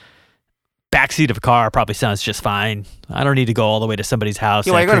process. Backseat of a car probably sounds just fine. I don't need to go all the way to somebody's house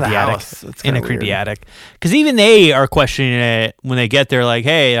in a creepy attic. In a creepy attic. Because even they are questioning it when they get there, like,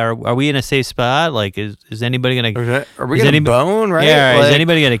 hey, are we in a safe spot? Like, is anybody going to... Are we going to bone, right? Yeah, like, is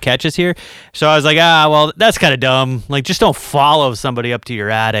anybody going to catch us here? So I was like, well, that's kind of dumb. Like, just don't follow somebody up to your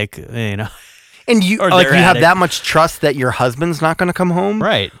attic, And you have that much trust that your husband's not going to come home?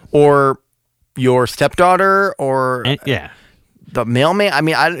 Right. Or your stepdaughter or... yeah. The mailman. I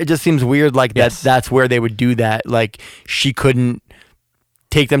mean, it just seems weird. Like that's where they would do that. Like she couldn't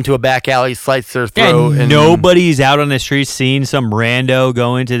take them to a back alley, slice their throat. And nobody's out on the street seeing some rando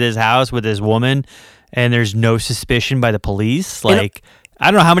go into this house with this woman, and there's no suspicion by the police. Like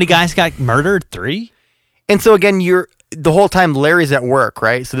I don't know how many guys got murdered. 3. And so again, the whole time Larry's at work,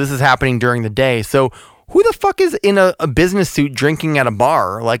 right? So this is happening during the day. So who the fuck is in a business suit drinking at a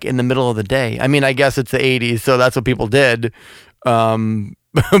bar like in the middle of the day? I mean, I guess it's the 80s, so that's what people did. But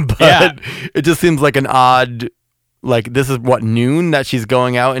it just seems like an odd, like this is what, noon that she's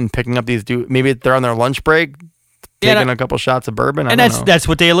going out and picking up these dudes. Maybe they're on their lunch break, taking a couple shots of bourbon. And that's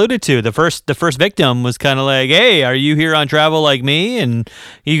what they alluded to. The first victim was kind of like, hey, are you here on travel like me? And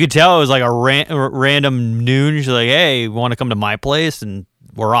you could tell it was like a random noon. She's like, hey, want to come to my place? And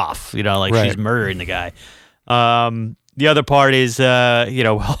we're off, like right. She's murdering the guy. The other part is,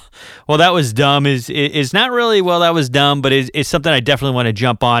 well, that was dumb is not really, well, that was dumb, but it's something I definitely want to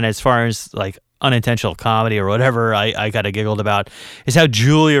jump on as far as like unintentional comedy or whatever I kind of giggled about is how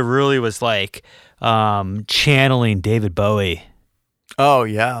Julia really was like channeling David Bowie. Oh,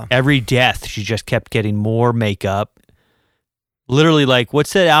 yeah. Every death, she just kept getting more makeup. Literally, like,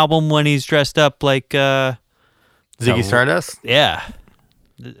 what's that album when he's dressed up like... Ziggy Stardust? Yeah.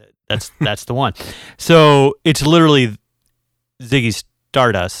 That's the one. So it's literally Ziggy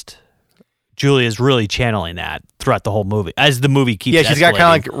Stardust. Julia's really channeling that throughout the whole movie as the movie keeps. Yeah, she's got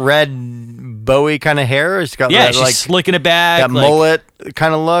kind of like red Bowie kind of hair. She's got she's like slicking it back, that mullet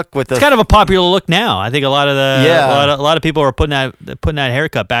kind of look with. It's kind of a popular look now. I think a lot of a lot of people are putting that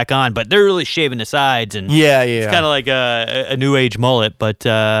haircut back on, but they're really shaving the sides and it's kind of like a new age mullet. But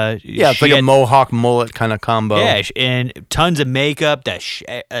it's like a mohawk mullet kind of combo. Yeah, and tons of makeup, the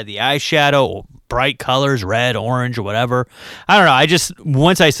eyeshadow. Bright colors, red, orange, or whatever. I don't know. I just,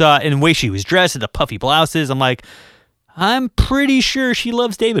 once I saw it and the way she was dressed and the puffy blouses, I'm like, I'm pretty sure she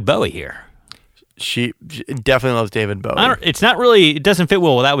loves David Bowie here. She definitely loves David Bowie. It's not really, it doesn't fit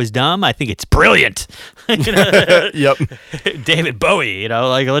well. That was dumb. I think it's brilliant. Yep. David Bowie,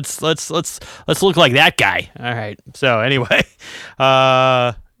 like let's look like that guy. All right. So anyway,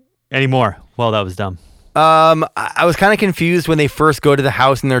 any more? Well, that was dumb. I was kind of confused when they first go to the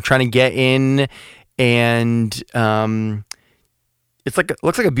house and they're trying to get in, and it's like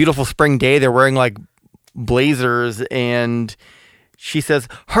looks like a beautiful spring day. They're wearing like blazers, and she says,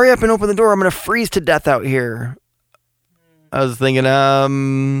 "Hurry up and open the door. I'm gonna freeze to death out here." I was thinking,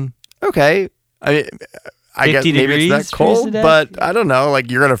 okay. I guess maybe it's that cold, but I don't know. Like,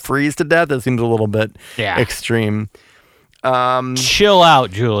 you're gonna freeze to death. That seems a little bit extreme. Chill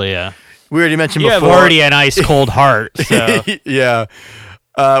out, Julia. We already mentioned before. You have already an ice cold heart. So. Yeah.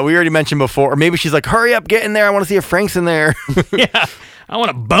 We already mentioned before. Or maybe she's like, hurry up, get in there. I want to see if Frank's in there. Yeah. I want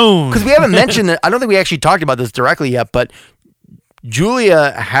to bone. Because we haven't mentioned it. I don't think we actually talked about this directly yet, but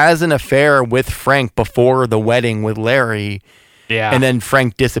Julia has an affair with Frank before the wedding with Larry. Yeah. And then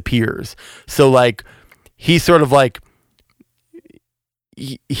Frank disappears. So, like, he's sort of like,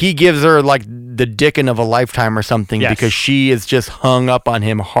 he gives her like the dickin' of a lifetime or something, because she is just hung up on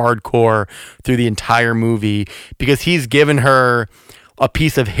him hardcore through the entire movie, because he's given her a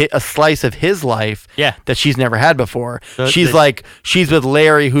slice of his life that she's never had before. So she's with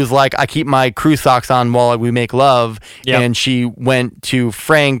Larry, who's like, I keep my crew socks on while we make love. And she went to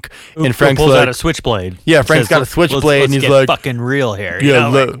Frank, and Frank pulls out a switchblade. Yeah, Frank's got a switchblade, and he's get like, fucking real here. Yeah,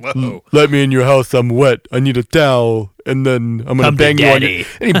 let me in your house. I'm wet. I need a towel. And then I'm gonna bang you on your,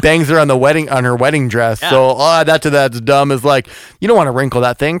 and he bangs her on her wedding dress. Yeah. So that to that's dumb is like, you don't want to wrinkle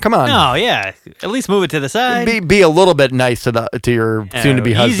that thing. Come on. No, yeah. At least move it to the side. Be a little bit nice to your soon to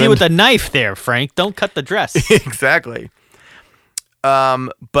be husband. Easy with the knife there, Frank. Don't cut the dress. Exactly.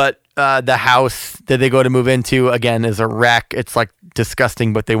 But the house that they go to move into again is a wreck. It's like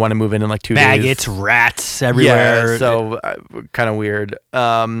disgusting, but they want to move in like 2 days. Maggots, rats everywhere. Yeah, so kind of weird.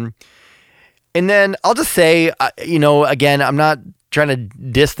 And then I'll just say, again, I'm not trying to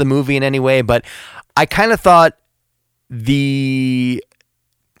diss the movie in any way, but I kind of thought the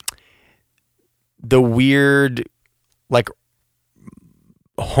weird, like,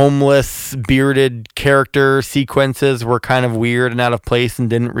 homeless, bearded character sequences were kind of weird and out of place and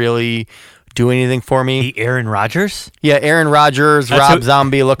didn't really do anything for me. Aaron Rodgers? Yeah, Aaron Rodgers,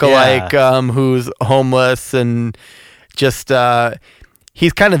 Zombie lookalike, who's homeless and just...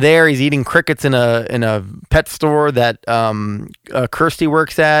 he's kind of there. He's eating crickets in a pet store that Kirsty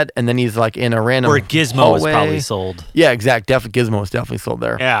works at, and then he's like in a random where Gizmo hallway. Was probably sold. Yeah, exact. Gizmo was definitely sold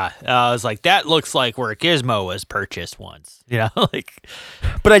there. Yeah, I was like, that looks like where Gizmo was purchased once. Like.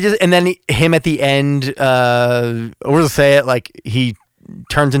 But and then him at the end, we'll just say it, like he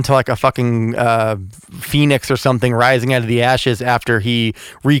turns into like a fucking phoenix or something, rising out of the ashes after he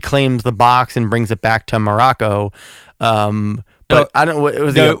reclaims the box and brings it back to Morocco. But I don't know what it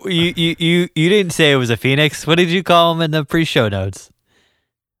was. No, you didn't say it was a phoenix. What did you call him in the pre-show notes?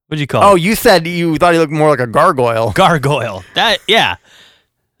 What did you call him? Oh, you said you thought he looked more like a gargoyle. Gargoyle. Yeah.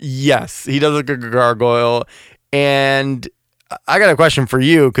 Yes, he does look like a gargoyle. And I got a question for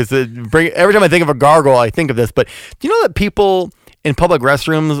you, because every time I think of a gargoyle, I think of this. But do you know that people in public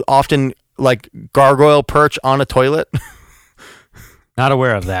restrooms often like gargoyle perch on a toilet? Not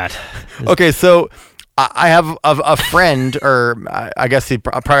aware of that. Okay, so... I have a friend, or I guess he's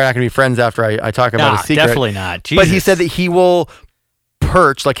probably not going to be friends after I talk about his secret. Definitely not. Jesus. But he said that he will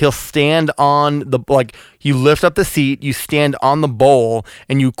perch, like he'll stand on you lift up the seat, you stand on the bowl,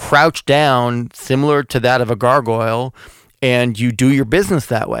 and you crouch down, similar to that of a gargoyle, and you do your business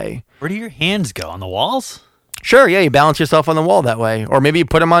that way. Where do your hands go? On the walls? Sure, yeah, you balance yourself on the wall that way. Or maybe you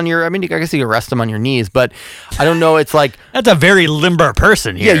put them on I guess you can rest them on your knees, but I don't know, it's like... That's a very limber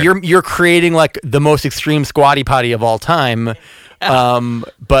person here. Yeah, you're creating like the most extreme squatty potty of all time,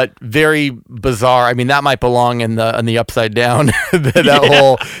 but very bizarre. I mean, that might belong in the upside down.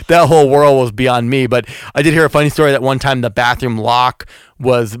 that whole world was beyond me, but I did hear a funny story that one time the bathroom lock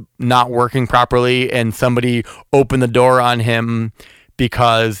was not working properly and somebody opened the door on him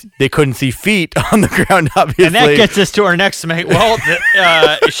because they couldn't see feet on the ground, obviously. And that gets us to our next mate. Well,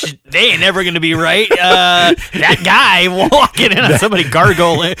 they ain't never going to be right. That guy walking in on somebody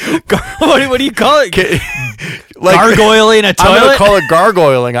gargoyling. What do you call it? Gargoyling a toilet? I'm going to call it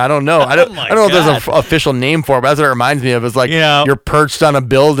gargoyling. I don't know. I don't know if there's an official name for it, but that's what it reminds me of. It's like you're perched on a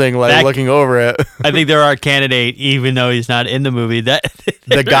building, looking over it. I think they're our candidate, even though he's not in the movie.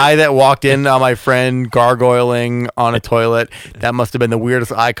 The guy that walked in on my friend gargoyling on a toilet, that must have been the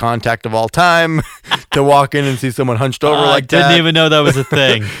weirdest eye contact of all time, to walk in and see someone hunched over like that. I didn't even know that was a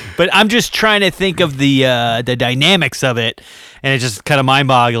thing. But I'm just trying to think of the dynamics of it, and it's just kind of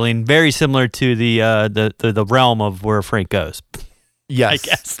mind-boggling. Very similar to the realm of where Frank goes. Yes, I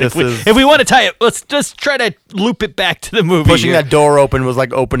guess. this is If we want to tie it, let's just try to loop it back to the movie. pushing here. that door open was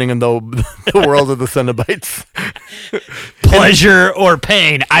like opening in the world of the Cenobites. Pleasure or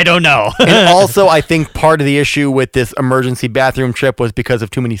pain, I don't know. And also, I think part of the issue with this emergency bathroom trip was because of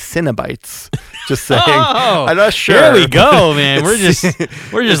too many Cenobites. Just saying. Oh, I'm not sure. Here we go, man. We're just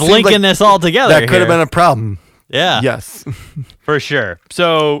linking like this all together. That could have been a problem. Yeah. Yes. For sure.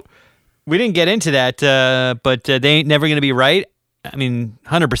 So we didn't get into that, but they ain't never going to be right. I mean,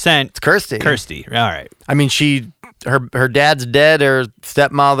 100%. It's Kirsty. Kirsty. All right. I mean, her dad's dead. Her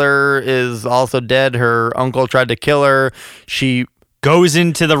stepmother is also dead. Her uncle tried to kill her. She goes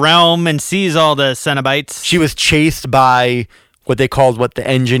into the realm and sees all the Cenobites. She was chased by what they called the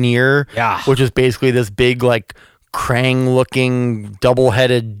engineer. Yeah. Which is basically this big Krang-looking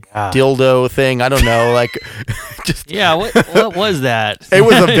double-headed dildo thing. I don't know, just what was that? It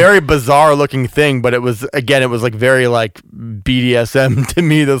was a very bizarre-looking thing, but it was very BDSM to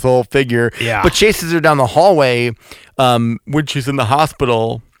me. This whole figure, but chases her down the hallway when she's in the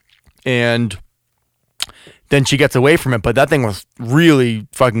hospital, and then she gets away from it. But that thing was really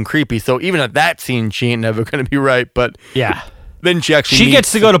fucking creepy. So even at that scene, she ain't never gonna be right. But yeah. Then she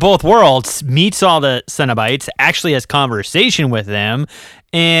gets to go to both worlds, meets all the Cenobites, actually has conversation with them,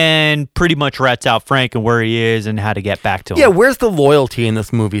 and pretty much rats out Frank and where he is and how to get back to him. Yeah, where's the loyalty in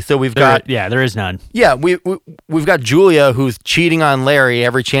this movie? So there is none. Yeah, we've got Julia who's cheating on Larry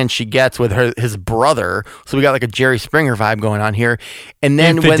every chance she gets with his brother. So we got a Jerry Springer vibe going on here, and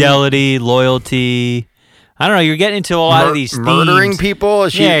then infidelity, loyalty. I don't know. You're getting into a lot of these murdering themes. people.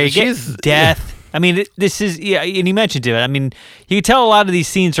 She's death. I mean, this is, and you mentioned it. I mean, you can tell a lot of these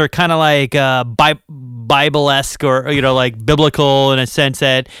scenes are kind of like Bible-esque or, biblical in a sense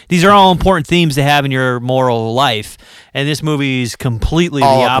that these are all important themes to have in your moral life. And this movie is completely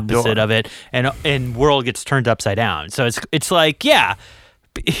all the opposite of it. And world gets turned upside down. So it's again,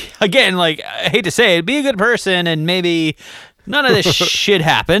 I hate to say it, be a good person and maybe none of this shit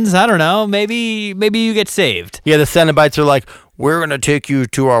happens. I don't know. Maybe you get saved. Yeah, the Cenobites are like, we're going to take you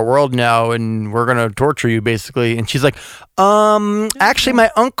to our world now and we're going to torture you, basically. And she's like, actually,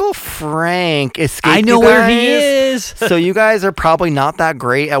 my Uncle Frank escaped. I know where he is. So you guys are probably not that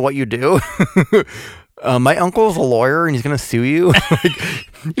great at what you do. My uncle's a lawyer and he's going to sue you.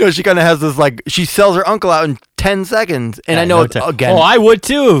 She kind of has this, she sells her uncle out in 10 seconds. And I know, again. Oh, I would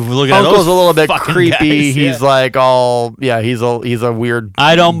too. Look at Uncle's a little bit creepy. Guys, he's he's a weird.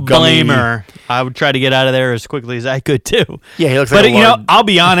 I don't blame her. I would try to get out of there as quickly as I could too. Yeah, he looks like I'll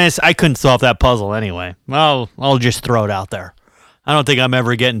be honest, I couldn't solve that puzzle anyway. I'll just throw it out there. I don't think I'm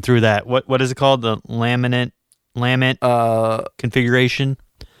ever getting through that. What is it called? The laminate configuration?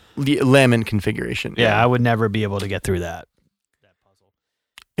 The laminate configuration. Yeah, I would never be able to get through that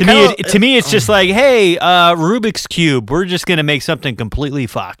puzzle. To me, it's just like, hey, Rubik's Cube. We're just gonna make something completely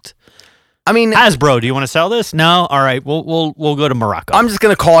fucked. I mean, Hasbro, do you want to sell this? No. All right, we'll go to Morocco. I'm just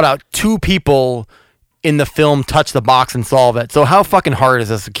gonna call it out. 2 people in the film touch the box and solve it. So how fucking hard is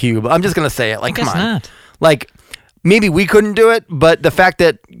this a cube? I'm just gonna say it. Come on. Not. Maybe we couldn't do it, but the fact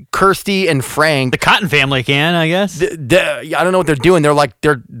that Kirsty and Frank, the Cotton family, can, I guess. I don't know what they're doing. They're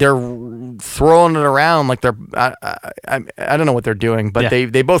throwing it around I don't know what they're doing, but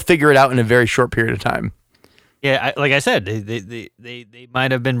they both figure it out in a very short period of time. Yeah, like I said, they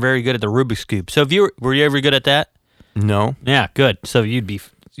might have been very good at the Rubik's Cube. So were you ever good at that? No. Yeah, good. So you'd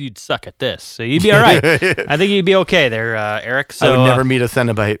suck at this. So you'd be all right. I think you'd be okay there, Eric. So I would never meet a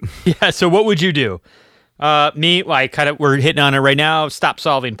Cenobite. Yeah. So what would you do? We're hitting on it right now. Stop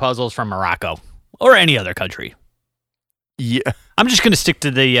solving puzzles from Morocco or any other country. Yeah, I'm just gonna stick to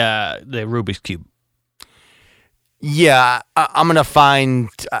the Rubik's Cube. Yeah, I'm gonna find.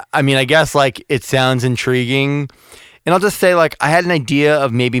 I mean, I guess it sounds intriguing, and I'll just say I had an idea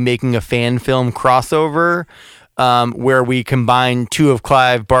of maybe making a fan film crossover. Where we combine 2 of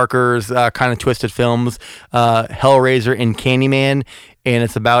Clive Barker's kind of twisted films, Hellraiser and Candyman, and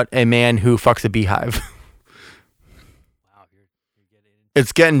it's about a man who fucks a beehive.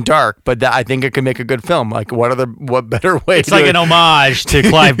 It's getting dark, but I think it could make a good film. What better way? It's like an homage to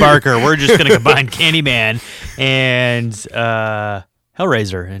Clive Barker. We're just going to combine Candyman and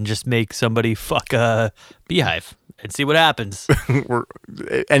Hellraiser and just make somebody fuck a beehive and see what happens.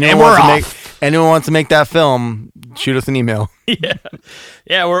 Anyone wants to make that film, shoot us an email.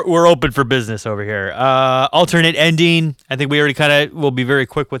 Yeah, we're open for business over here. Alternate ending. I think we already kind of will be very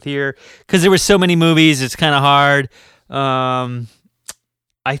quick with here because there were so many movies. It's kind of hard.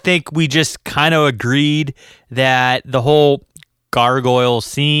 I think we just kind of agreed that the whole gargoyle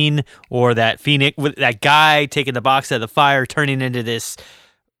scene or that Phoenix with that guy taking the box out of the fire, turning into this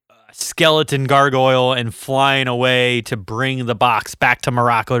skeleton gargoyle and flying away to bring the box back to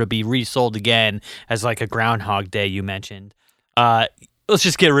Morocco to be resold again as like a Groundhog Day you mentioned. Let's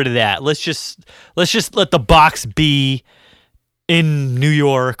just get rid of that. Let's just let the box be in New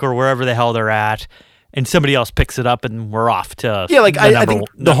York or wherever the hell they're at, and somebody else picks it up and we're off to I think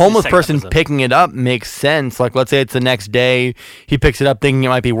the homeless person picking it up makes sense. Like, let's say it's the next day, he picks it up thinking it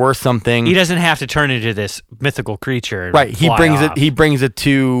might be worth something. He doesn't have to turn into this mythical creature. Right. He brings it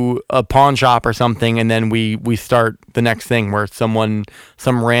to a pawn shop or something, and then we start the next thing where some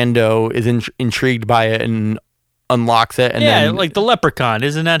rando is intrigued by it and unlocks it, and then like the leprechaun.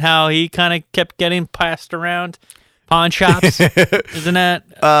 Isn't that how he kind of kept getting passed around pawn shops? Isn't that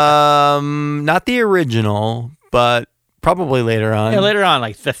not the original, but probably later on. Yeah, later on,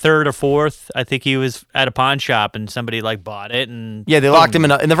 like the third or fourth, I think he was at a pawn shop and somebody like bought it, and they locked him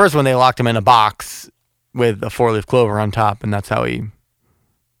in the first one. They locked him in a box with a 4-leaf clover on top, and that's how they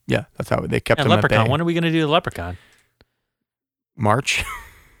kept him leprechaun. at bay. When are we going to do the leprechaun? March.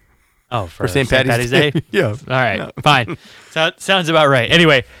 Oh, for St. Patty's Day? Yeah. All right, fine. Sounds about right.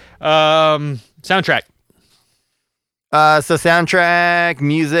 Anyway, soundtrack. So soundtrack,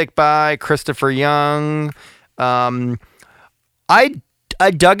 music by Christopher Young. I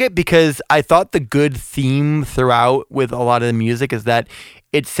dug it because I thought the good theme throughout with a lot of the music is that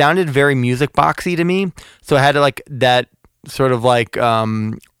it sounded very music boxy to me. So it had like that sort of like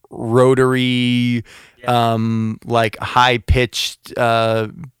rotary, like high pitched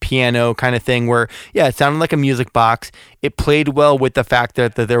piano kind of thing where it sounded like a music box. It played well with the fact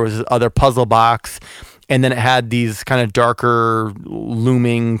that there was this other puzzle box, and then it had these kind of darker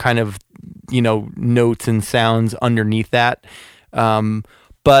looming kind of notes and sounds underneath that.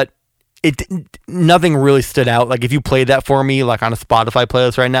 But nothing really stood out. Like if you played that for me like on a Spotify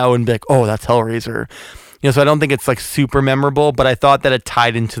playlist right now, I wouldn't be like, oh, that's Hellraiser. So I don't think it's like super memorable, but I thought that it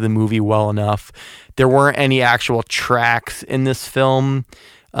tied into the movie well enough. There weren't any actual tracks in this film.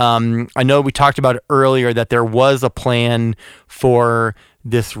 I know we talked about it earlier that there was a plan for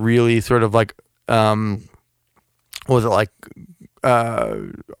this really sort of like, what was it like,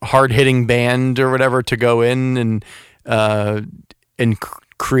 hard-hitting band or whatever to go in and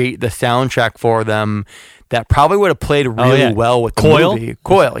create the soundtrack for them that probably would have played really well with the movie.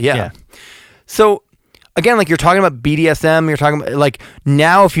 Coil, yeah. So again, like you're talking about BDSM, you're talking about like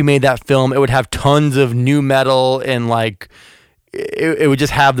now if you made that film, it would have tons of new metal and like it would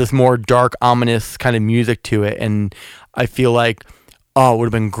just have this more dark, ominous kind of music to it. And I feel like, it would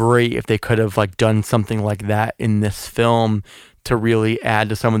have been great if they could have like done something like that in this film to really add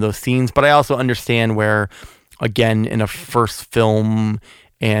to some of those scenes. But I also understand where, again, in a first film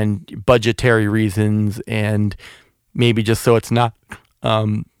and budgetary reasons and maybe just so it's not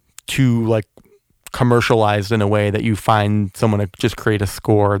too like commercialized in a way that you find someone to just create a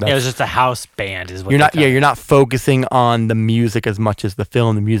score. That's, it was just a house band is what you're not focusing on the music as much as the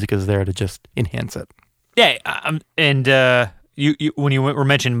film. The music is there to just enhance it. Yeah, and you when you were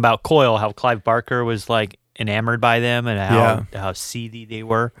mentioning about Coil, how Clive Barker was like enamored by them and how seedy they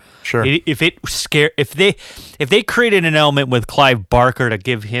were. Sure. If they created an element with Clive Barker to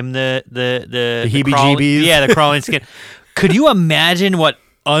give him the heebie-jeebies, the crawling skin, could you imagine what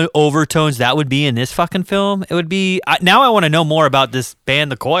overtones that would be in this fucking film? It would be. Now I want to know more about this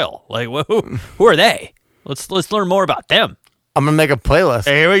band, The Coil. Like, who are they? Let's learn more about them. I'm gonna make a playlist.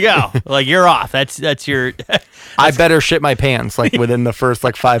 Here we go. Like you're off. That's your. I better shit my pants like within the first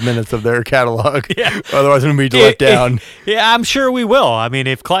like 5 minutes of their catalog. Yeah. Otherwise, I'm gonna be let down. Yeah, I'm sure we will. I mean,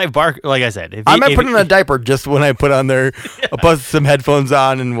 if Clive Barker, like I said, I might put in a diaper just when I put on there. I'll put some headphones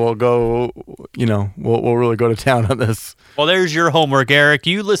on and we'll go. We'll really go to town on this. Well, there's your homework, Eric.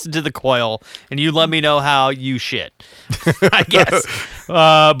 You listen to The Coil and you let me know how you shit. I guess.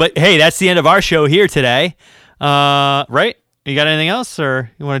 But hey, that's the end of our show here today. Right? You got anything else,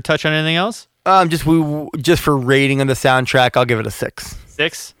 or you want to touch on anything else? Just for rating on the soundtrack, I'll give it a 6.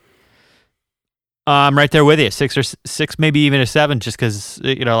 6. I'm right there with you. 6, maybe even a 7, just because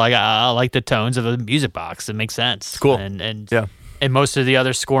like I like the tones of a music box. It makes sense. It's cool. And most of the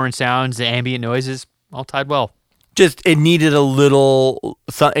other score and sounds, the ambient noises, all tied well. Just it needed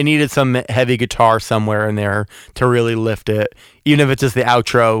some heavy guitar somewhere in there to really lift it, even if it's just the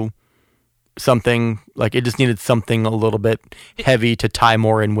outro. Something like it just needed something a little bit heavy to tie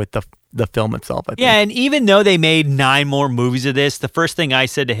more in with the film itself, I think. Yeah, and even though they made 9 more movies of this, the first thing I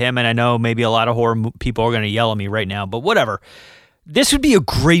said to him, and I know maybe a lot of horror people are going to yell at me right now, but whatever, this would be a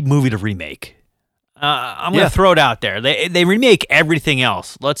great movie to remake. I'm going to throw it out there. They remake everything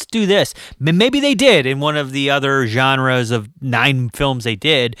else. Let's do this. Maybe they did in one of the other genres of 9 films they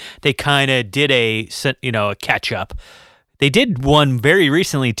did. They kind of did a catch up. They did one very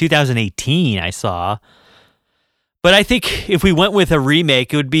recently, 2018, I saw. But I think if we went with a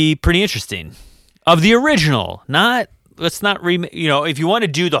remake, it would be pretty interesting. Of the original, let's not remake. You know, if you want to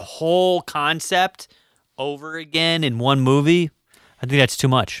do the whole concept over again in one movie, I think that's too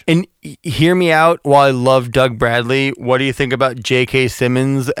much. And hear me out. While I love Doug Bradley, what do you think about J.K.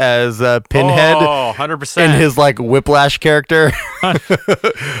 Simmons as Pinhead? Oh, 100%. In his like Whiplash character.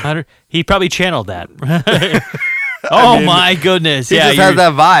 He probably channeled that. Oh, I mean, my goodness! He just has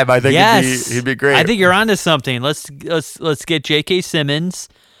that vibe. I think he'd be great. I think you're onto something. Let's get J.K. Simmons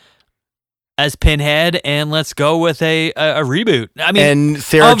as Pinhead, and let's go with a reboot. I mean, and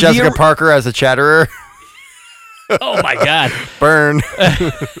Sarah Jessica Parker as a Chatterer. Oh my God! Burn,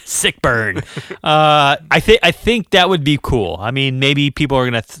 sick burn. I think that would be cool. I mean, maybe people are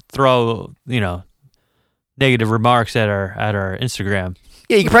gonna throw negative remarks at our Instagram.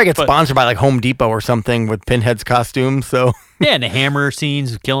 Yeah, you could probably get sponsored by like Home Depot or something with Pinhead's costume. So yeah, and the hammer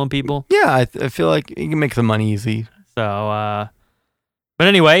scenes killing people. Yeah, I feel like you can make some money easy. So, but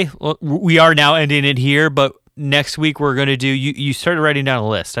anyway, we are now ending it here. But next week we're going to do. You started writing down a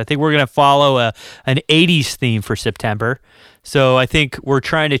list. I think we're going to follow an '80s theme for September. So I think we're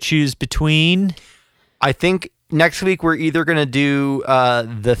trying to choose between. I think next week we're either going to do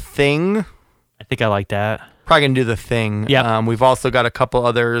The Thing. I think I like that. Probably going to do The Thing. Yeah. We've also got a couple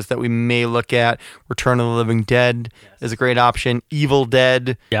others that we may look at. Return of the Living Dead is a great option. Evil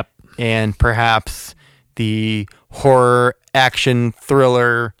Dead. Yep. And perhaps the horror action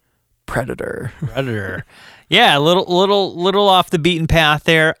thriller Predator. Yeah, a little off the beaten path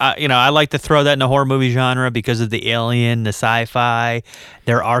there. I like to throw that in the horror movie genre because of the alien, the sci-fi.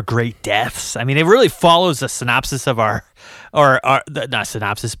 There are great deaths. I mean, it really follows the synopsis of not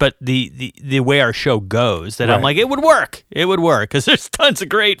synopsis, but the way our show goes. That right. I'm like, it would work because there's tons of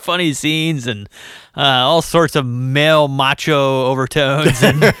great funny scenes and all sorts of male macho overtones.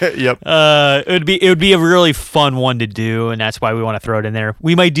 And yep. It would be a really fun one to do, and that's why we want to throw it in there.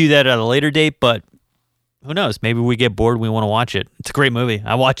 We might do that at a later date, but who knows? Maybe we get bored and we want to watch it. It's a great movie.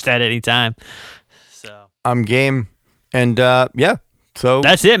 I watch that anytime. So I'm game. And yeah. So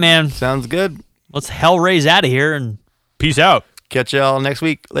that's it, man. Sounds good. Let's Hellraise out of here and peace out. Catch y'all next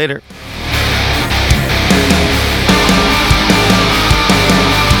week. Later.